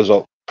that it was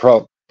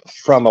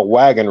from a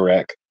wagon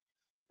wreck.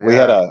 We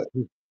had yeah,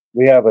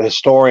 we have a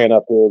historian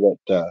up here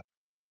that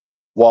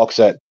walks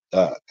that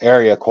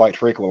area quite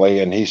frequently,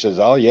 and he says,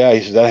 "Oh yeah,"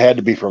 he says that had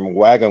to be from a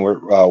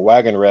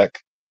wagon wreck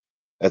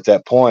at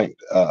that point.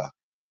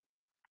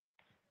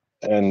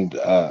 And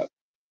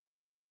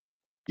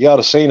you ought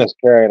to seen us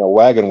carrying a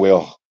wagon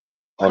wheel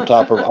on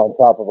top of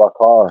our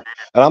car.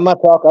 And I'm not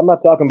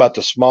talking about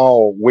the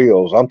small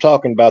wheels. I'm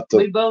talking about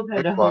We both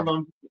had to hold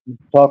on.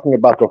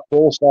 the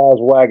full size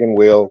wagon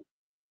wheel.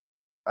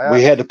 I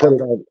We had to actually put have,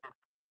 it on.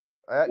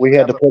 I We actually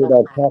had have to a put it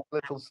on top.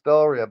 little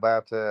story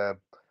about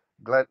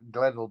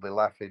Glenn will be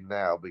laughing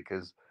now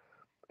because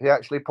he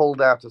actually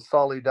pulled out a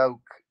solid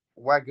oak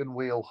wagon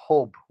wheel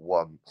hub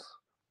once.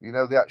 You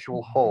know, the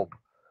actual hub,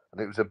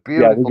 and it was a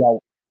Yeah, we beautiful got.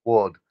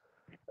 wood.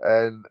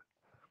 And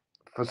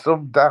for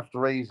some daft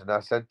reason,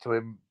 I said to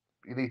him,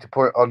 "You need to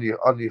put it on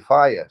your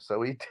fire."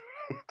 So he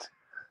did,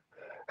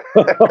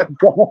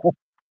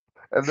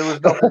 and there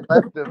was nothing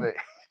left of it.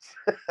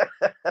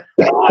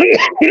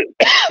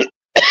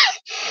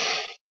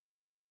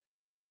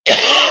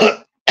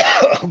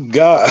 Oh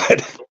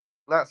God.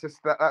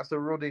 That's a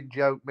running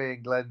joke me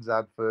and Glenn's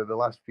had for the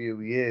last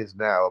few years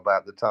now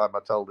about the time I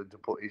told him to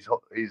put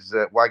his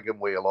wagon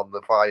wheel on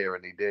the fire,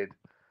 and he did.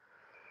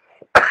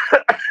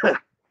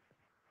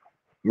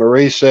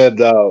 Marie said,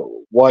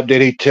 "What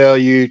did he tell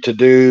you to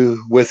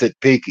do with it,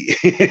 Peaky?"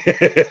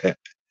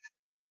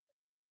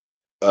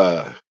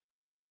 uh,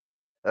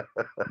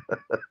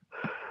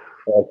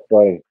 that's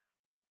funny.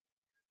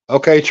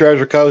 Okay,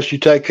 Treasure Coast, you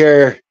take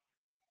care.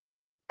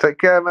 Take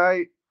care,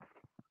 mate.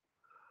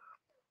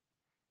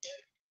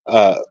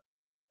 Uh,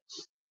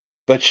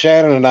 but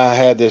Shannon and I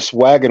had this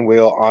wagon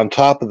wheel on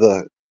top of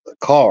the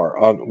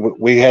car.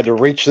 We had to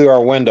reach through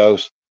our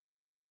windows,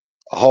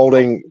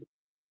 holding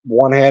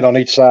one hand on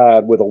each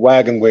side with a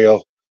wagon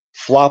wheel,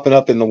 flopping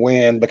up in the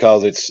wind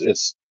because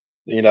it's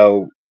you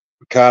know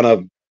kind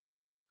of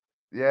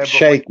Yeah,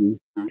 but shaky.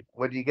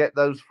 when you get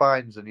those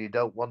fines and you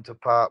don't want to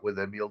part with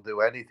them, you'll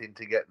do anything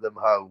to get them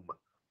home.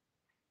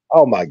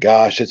 Oh my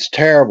gosh, it's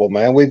terrible,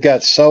 man. We've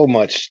got so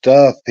much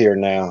stuff here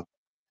now.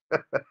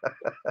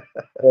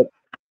 But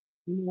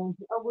Yeah.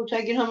 Oh, we'll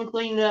take it home and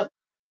clean it up.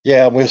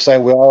 yeah, we'll say,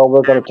 well,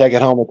 we're going to take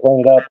it home and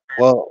clean it up.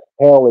 Well,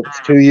 hell, it's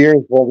 2 years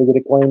before we get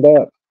it cleaned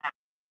up.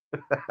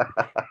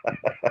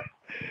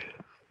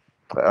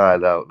 I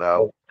don't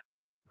know.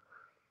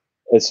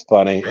 It's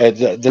funny.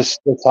 This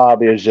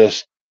hobby is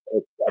just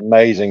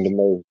amazing to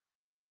me.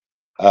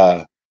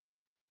 Uh,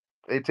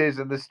 It is,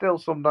 and there's still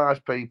some nice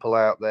people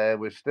out there.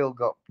 We've still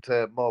got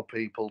more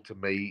people to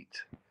meet,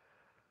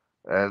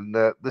 and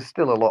there's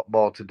still a lot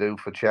more to do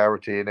for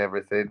charity and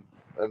everything.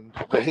 And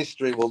the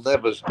history will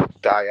never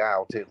die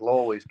out. It'll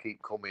always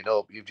keep coming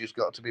up. You've just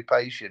got to be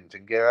patient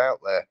and get out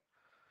there.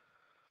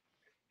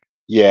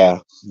 yeah,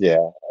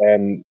 yeah.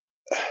 And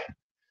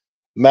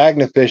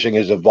magnet fishing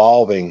is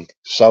evolving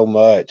so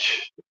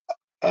much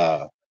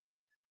uh,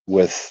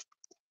 with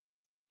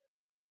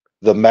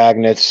the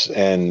magnets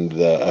and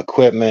the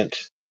equipment.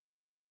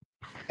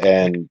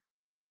 And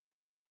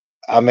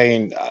I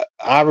mean,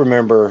 I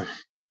remember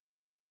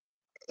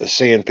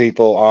seeing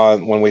people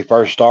on when we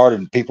first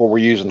started, people were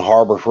using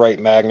Harbor Freight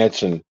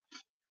magnets and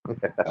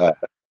uh,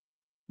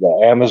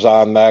 the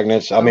Amazon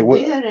magnets. I mean,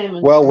 We had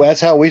Amazon. well,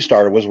 that's how we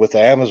started was with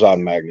the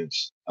Amazon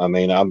magnets. I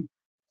mean, I'm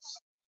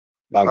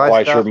I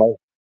quite sure start. most.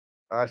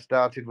 I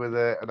started with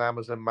an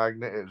Amazon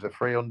magnet. It was a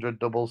 300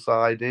 double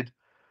sided.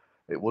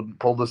 It wouldn't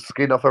pull the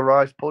skin off a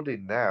rice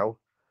pudding now,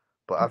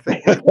 but I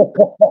think we've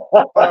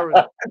far as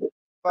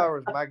far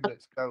as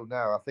magnets go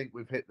now. I think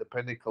we've hit the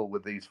pinnacle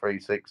with these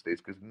 360s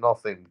because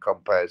nothing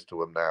compares to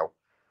them now.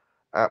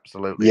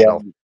 Absolutely Yeah,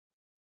 nothing.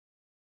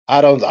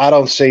 I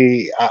don't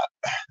see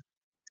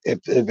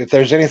if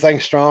there's anything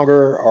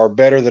stronger or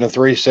better than a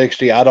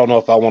 360. I don't know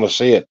if I want to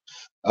see it.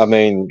 I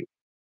mean,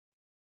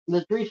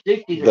 The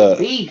 360s are the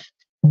beasts.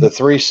 the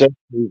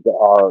 360s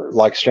are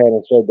like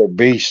Shannon said, they're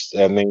beasts.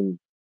 I mean,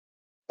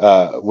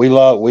 we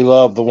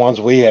love the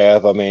ones we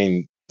have. I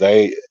mean,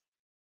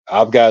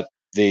 I've got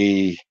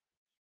the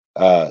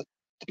uh,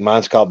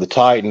 mine's called the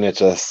Titan.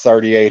 It's a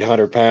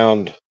 3,800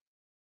 pound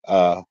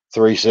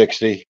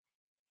 360,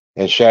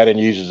 and Shannon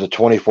uses a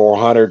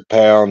 2,400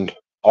 pound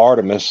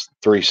Artemis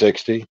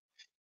 360.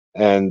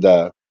 And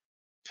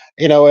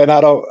and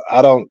I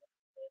don't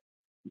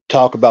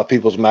talk about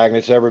people's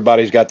magnets.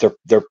 Everybody's got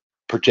their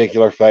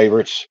particular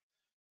favorites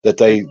that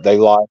they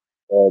like,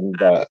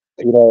 and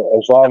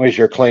as long as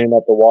you're cleaning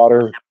up the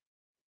water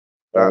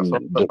That's all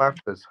and that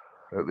matters.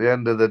 At the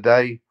end of the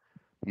day,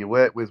 you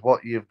work with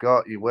what you've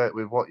got. You work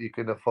with what you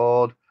can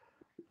afford.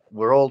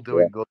 We're all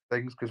yeah, doing good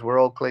things because we're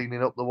all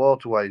cleaning up the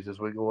waterways as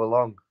we go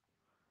along.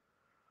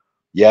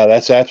 yeah,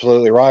 that's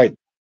absolutely right.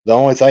 The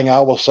only thing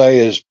I will say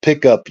is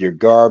pick up your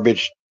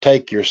garbage,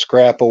 take your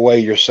scrap away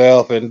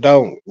yourself, and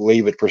don't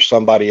leave it for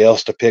somebody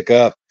else to pick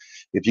up.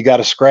 If you got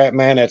a scrap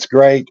man, that's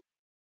great.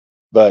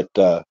 But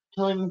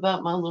Tell him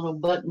about my little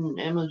button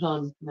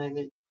Amazon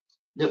magnet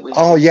that we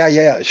oh have. yeah,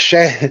 yeah.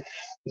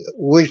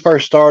 We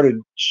first started.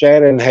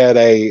 Shannon had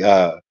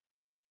a.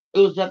 It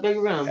was that big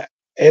around.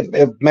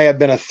 It may have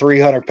been a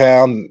 300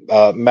 pound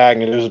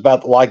magnet. It was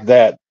about like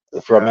that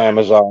from Yeah,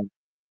 Amazon.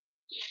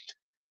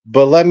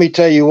 But let me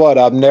tell you what,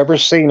 I've never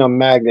seen a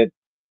magnet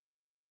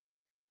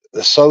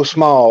so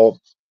small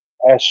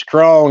as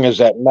strong as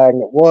that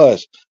magnet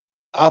was.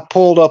 I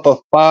pulled up a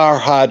fire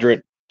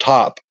hydrant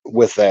top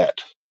with that.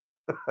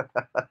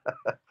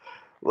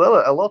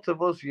 well, a lot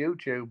of us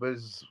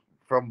YouTubers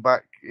from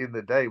back in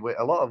the day,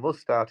 a lot of us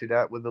started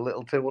out with the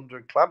little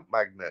 200 clamp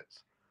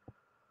magnets.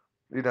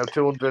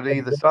 200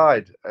 either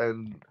side,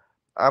 and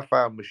I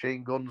found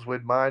machine guns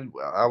with mine.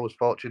 I was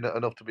fortunate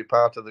enough to be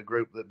part of the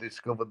group that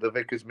discovered the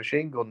Vickers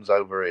machine guns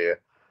over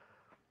here,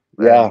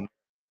 Yeah, and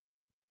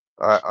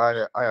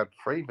I had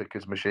three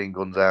Vickers machine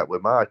guns out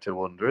with my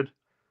 200.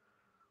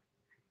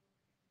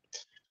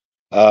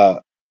 uh,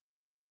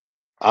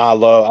 I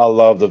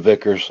love the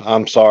Vickers.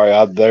 I'm sorry,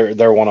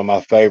 they're one of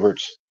my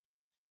favorites.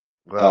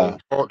 Uh, Well,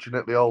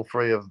 unfortunately, all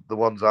three of the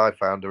ones I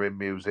found are in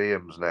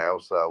museums now.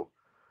 So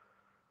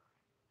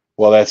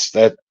well,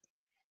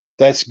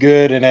 that's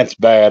good and that's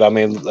bad. I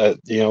mean,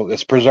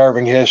 it's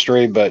preserving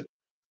history, but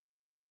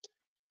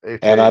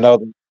it and I is know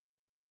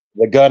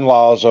the gun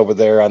laws over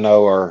there. I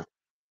know are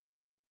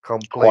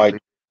quite. completely.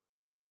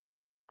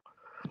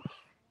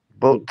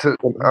 But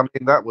I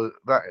mean,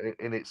 that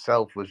in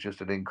itself was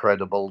just an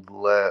incredible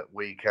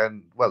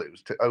weekend. Well, it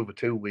was over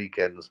 2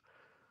 weekends.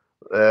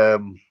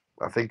 Um,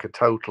 I think a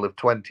total of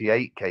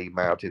 28 came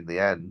out in the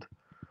end.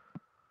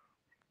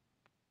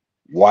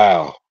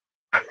 Wow.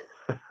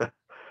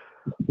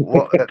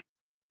 What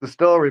The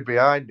story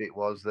behind it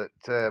was that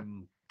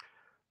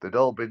they'd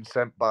all been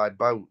sent by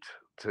boat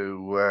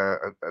to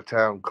a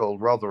town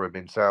called Rotherham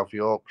in South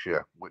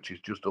Yorkshire, which is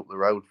just up the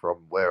road from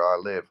where I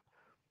live.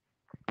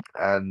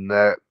 And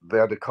they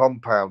had a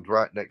compound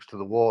right next to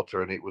the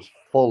water, and it was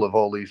full of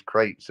all these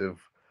crates of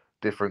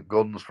different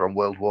guns from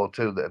World War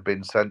II that had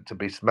been sent to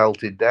be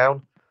smelted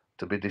down,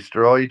 to be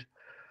destroyed.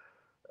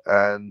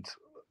 And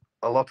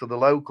a lot of the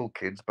local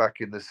kids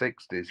back in the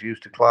 60s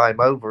used to climb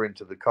over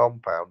into the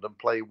compound and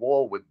play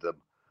war with them.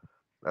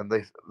 And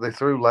they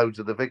threw loads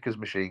of the Vickers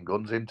machine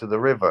guns into the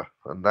river,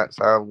 and that's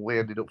how we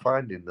ended up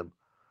finding them.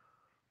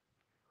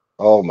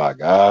 Oh my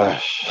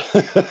gosh.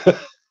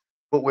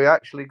 But we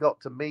actually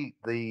got to meet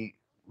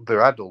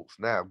they're adults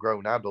now,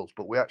 grown adults,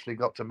 but we actually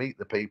got to meet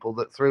the people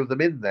that threw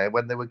them in there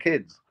when they were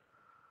kids.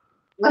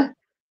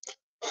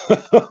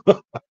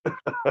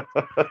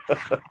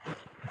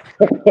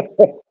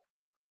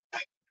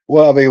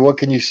 Well, I mean, what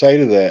can you say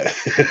to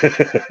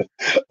that?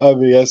 I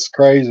mean, that's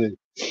crazy.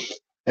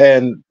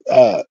 And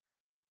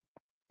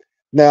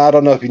now I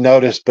don't know if you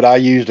noticed, but I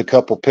used a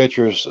couple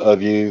pictures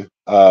of you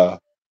from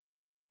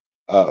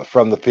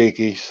the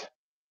Peakies.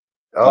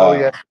 Oh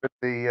yes, with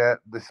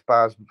the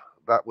spasm.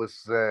 That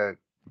was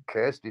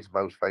Kirsty's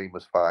most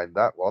famous find.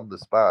 That one, the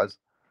spaz.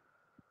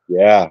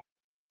 Yeah.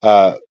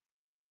 Uh,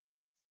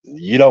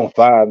 you don't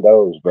find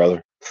those,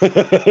 brother.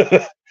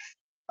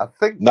 I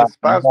think the not,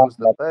 spaz not, was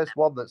the not, first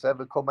one that's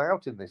ever come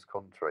out in this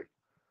country.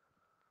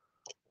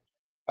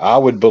 I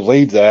would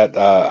believe that.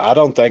 I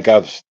don't think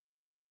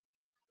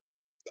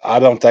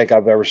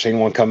I've ever seen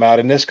one come out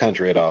in this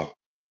country at all.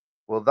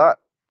 Well, that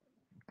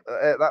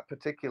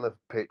particular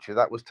picture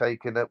that was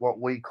taken at what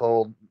we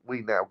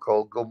now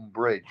call Gun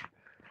Bridge,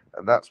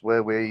 and that's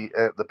where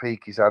the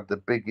Peakies had the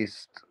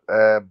biggest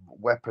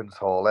weapons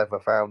haul ever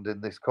found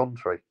in this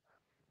country.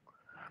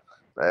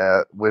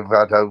 We've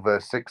had over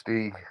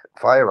 60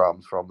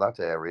 firearms from that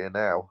area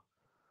now.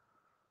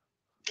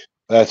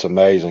 That's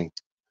amazing.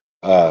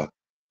 I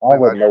We've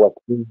wouldn't know what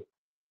to do.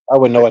 I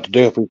wouldn't know what to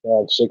do if we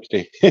found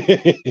 60.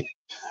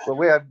 Well,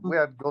 we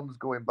had guns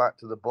going back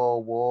to the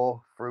Boer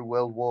War, through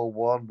World War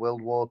One,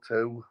 World War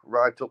Two,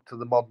 right up to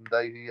the modern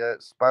day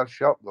spaz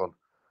shotgun.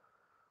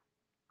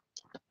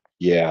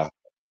 Yeah.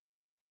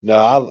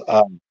 That No,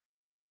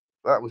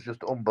 was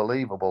just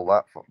unbelievable.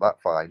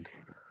 That find.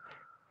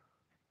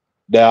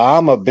 now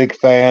I'm a big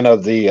fan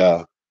of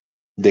the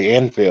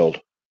Enfield.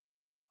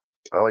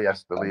 Oh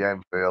yes, the Lee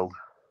Enfield.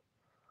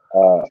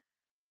 Uh,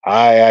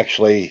 I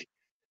actually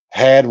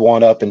had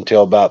one up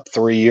until about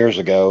 3 years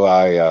ago.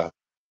 I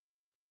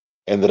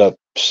ended up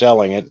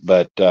selling it,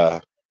 but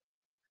I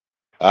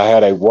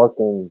had a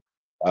working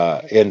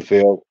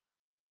Enfield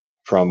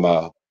from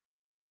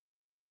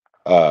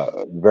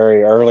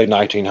very early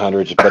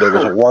 1900s, but it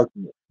was a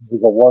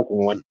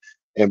working one.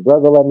 And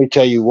brother, let me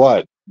tell you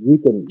what,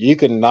 you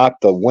can knock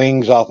the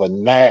wings off a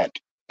gnat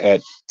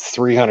at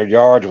 300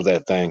 yards with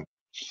that thing.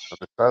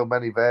 There's so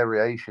many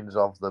variations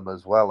of them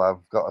as well.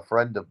 I've got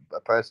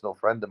a personal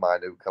friend of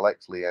mine who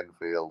collects Lee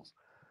Enfields,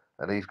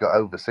 and he's got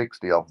over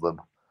 60 of them.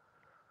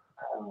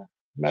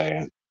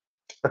 Man,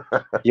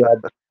 yeah,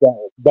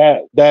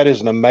 that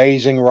is an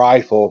amazing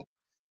rifle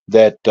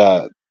that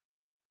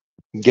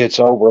gets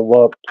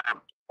overlooked.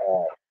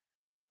 Uh,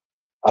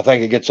 I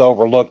think it gets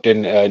overlooked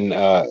in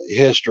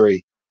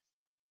history,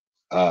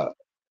 uh,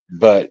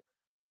 but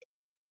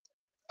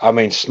I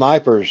mean,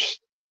 snipers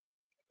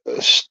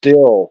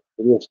still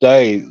to this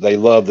day they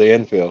love the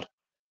Enfield.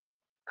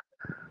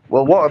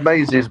 Well, what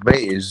amazes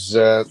me is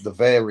the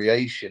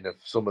variation of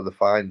some of the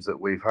finds that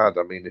we've had.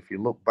 I mean, if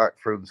you look back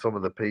through some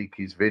of the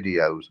Peakies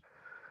videos,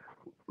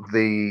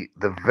 the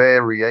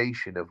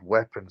variation of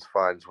weapons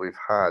finds we've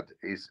had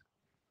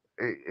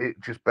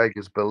it just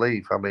beggars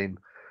belief. I mean,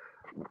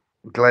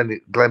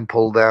 Glenn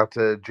pulled out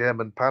a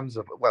German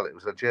Panzer. Well, it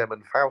was a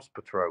German Faust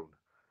patron,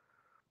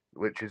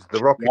 which is the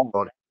rocket Yeah.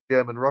 launcher,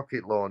 German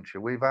rocket launcher.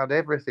 We've had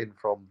everything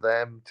from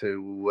them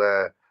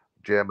to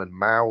German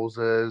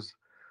Mausers.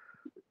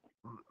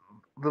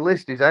 The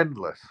list is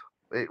endless.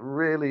 It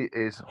really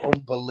is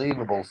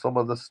unbelievable. Some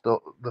of the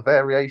stuff, the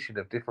variation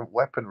of different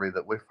weaponry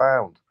that we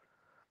found.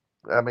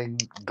 I mean,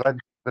 Glenn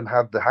even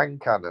had the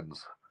hand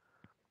cannons,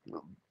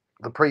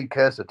 the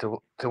precursor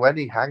to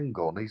any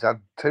handgun. He's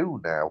had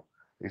two now.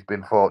 He's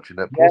been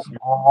fortunate. Yeah, Plus,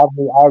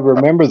 I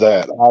remember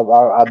that.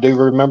 I do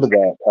remember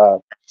that.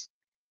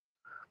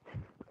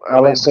 I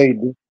Now mean, let's see.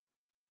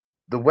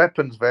 the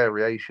weapons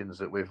variations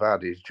that we've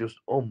had is just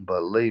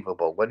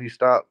unbelievable. When you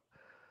start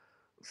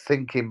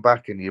thinking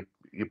back and you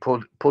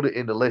put it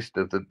in a list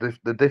of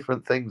the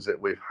different things that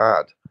we've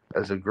had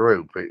as a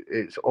group,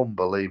 it's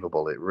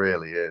unbelievable. It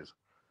really is.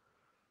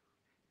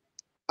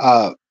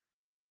 Uh,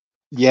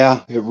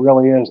 yeah, it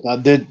really is. Now,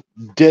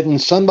 didn't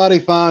somebody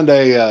find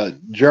a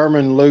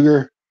German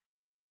Luger?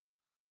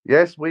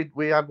 Yes,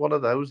 we had one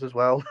of those as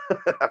well.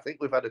 I think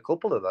we've had a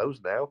couple of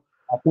those now.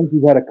 I think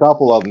you've had a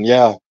couple of them.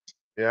 Yeah.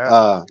 Yeah.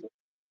 Uh,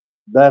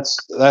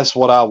 that's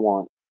what I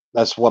want.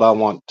 That's what I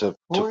want to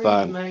Orange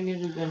find.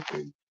 Magnet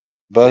Adventure.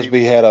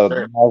 Busby had a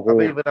I've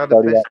Mauser even had a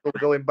 30. pistol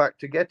going back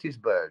to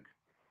Gettysburg.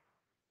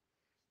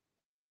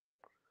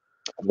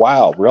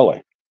 Wow,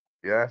 really?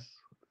 Yes,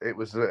 it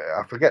was.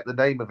 I forget the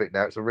name of it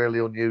now. It's a really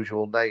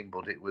unusual name,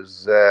 but it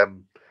was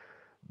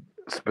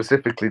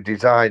specifically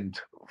designed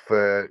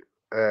for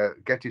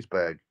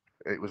Gettysburg.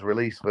 It was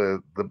released for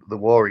the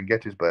war in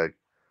Gettysburg.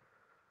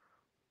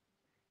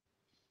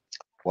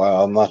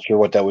 Well, I'm not sure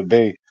what that would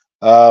be.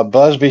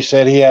 Busby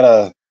said he had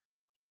a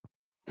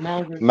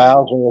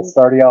Mauser with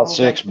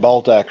 30-06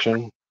 bolt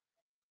action.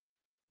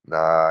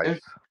 Nice.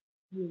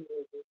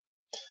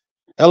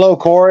 Hello,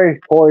 Corey.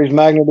 Corey's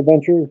Magnet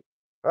Adventures.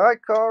 Hi,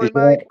 Corey, He's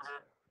mate.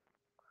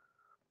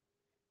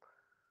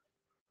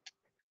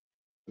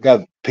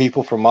 got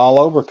people from all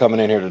over coming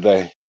in here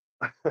today.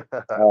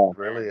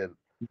 Brilliant.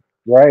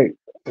 Great,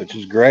 which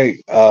is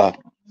great.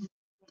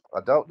 I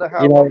don't know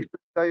how You long know, you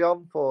stay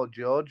on for,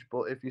 George,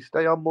 but if you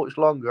stay on much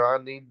longer,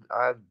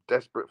 I'm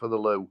desperate for the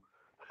loo.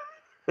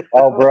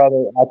 oh,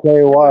 brother, I tell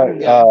you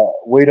what,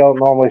 we don't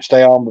normally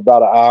stay on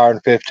about an hour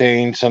and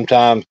 15.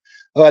 Sometimes,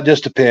 well, it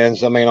just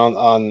depends. I mean,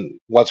 on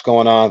what's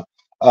going on.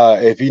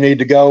 If you need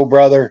to go,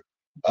 brother,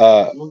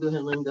 We'll go ahead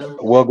and let him go.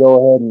 we'll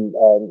go ahead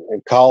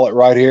and call it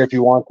right here if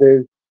you want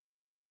to.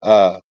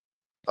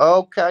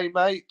 Okay,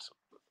 mate.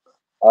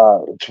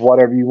 It's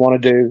whatever you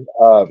want to do.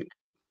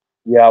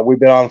 Yeah, we've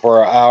been on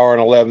for an hour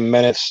and 11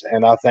 minutes,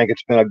 and I think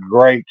it's been a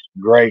great,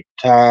 great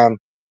time.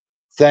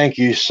 Thank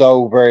you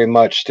so very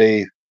much,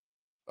 Steve.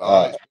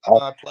 It's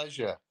my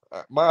pleasure.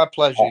 My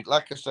pleasure.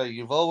 Like I say,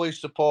 you've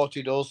always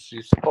supported us.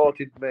 You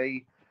supported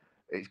me.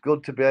 It's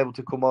good to be able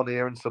to come on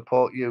here and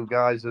support you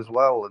guys as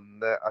well.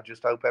 And I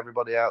just hope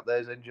everybody out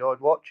there's enjoyed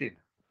watching.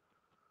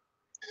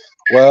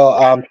 Well,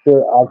 I'm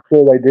sure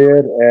they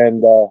did,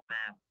 and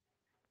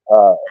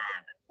uh,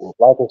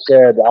 like I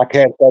said, I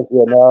can't thank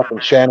you enough,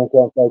 and Shannon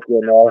can't thank you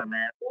enough.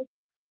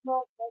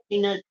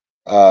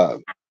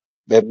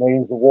 It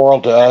means the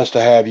world to us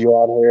to have you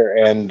on here,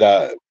 and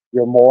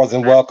you're more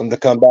than welcome to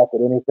come back at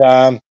any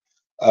time,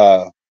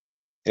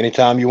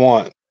 anytime you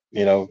want.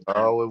 You know.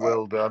 Oh, we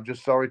will do. I'm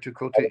just sorry to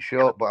cut it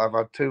short, but I've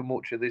had too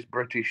much of this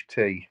British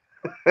tea.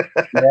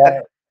 Yeah,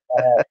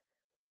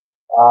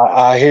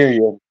 I hear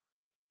you.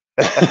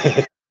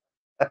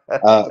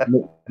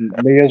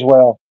 Me as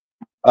well.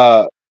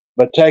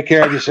 But take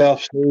care of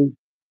yourself, Steve.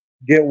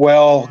 Get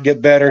well,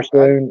 get better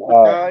soon.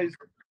 Guys,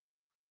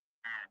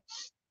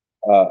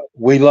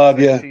 We love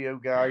same you, to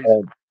you guys.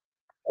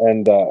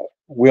 and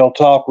we'll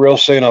talk real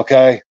soon.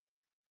 Okay.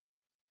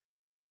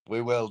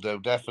 We will do,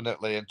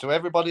 definitely. And to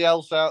everybody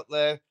else out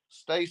there,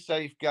 stay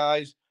safe,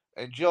 guys.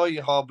 Enjoy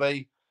your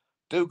hobby.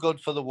 Do good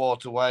for the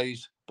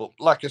waterways. But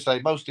like I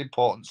say, most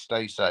important,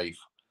 stay safe.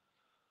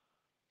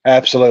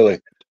 Absolutely.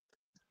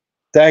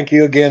 Thank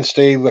you again,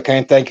 Steve. I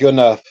can't thank you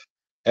enough.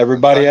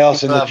 Everybody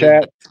else in the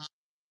chat.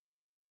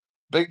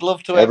 Big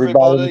love to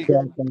Everybody in the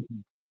everybody. chat. Thank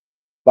you.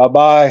 Bye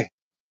bye.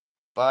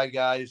 Bye,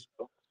 guys.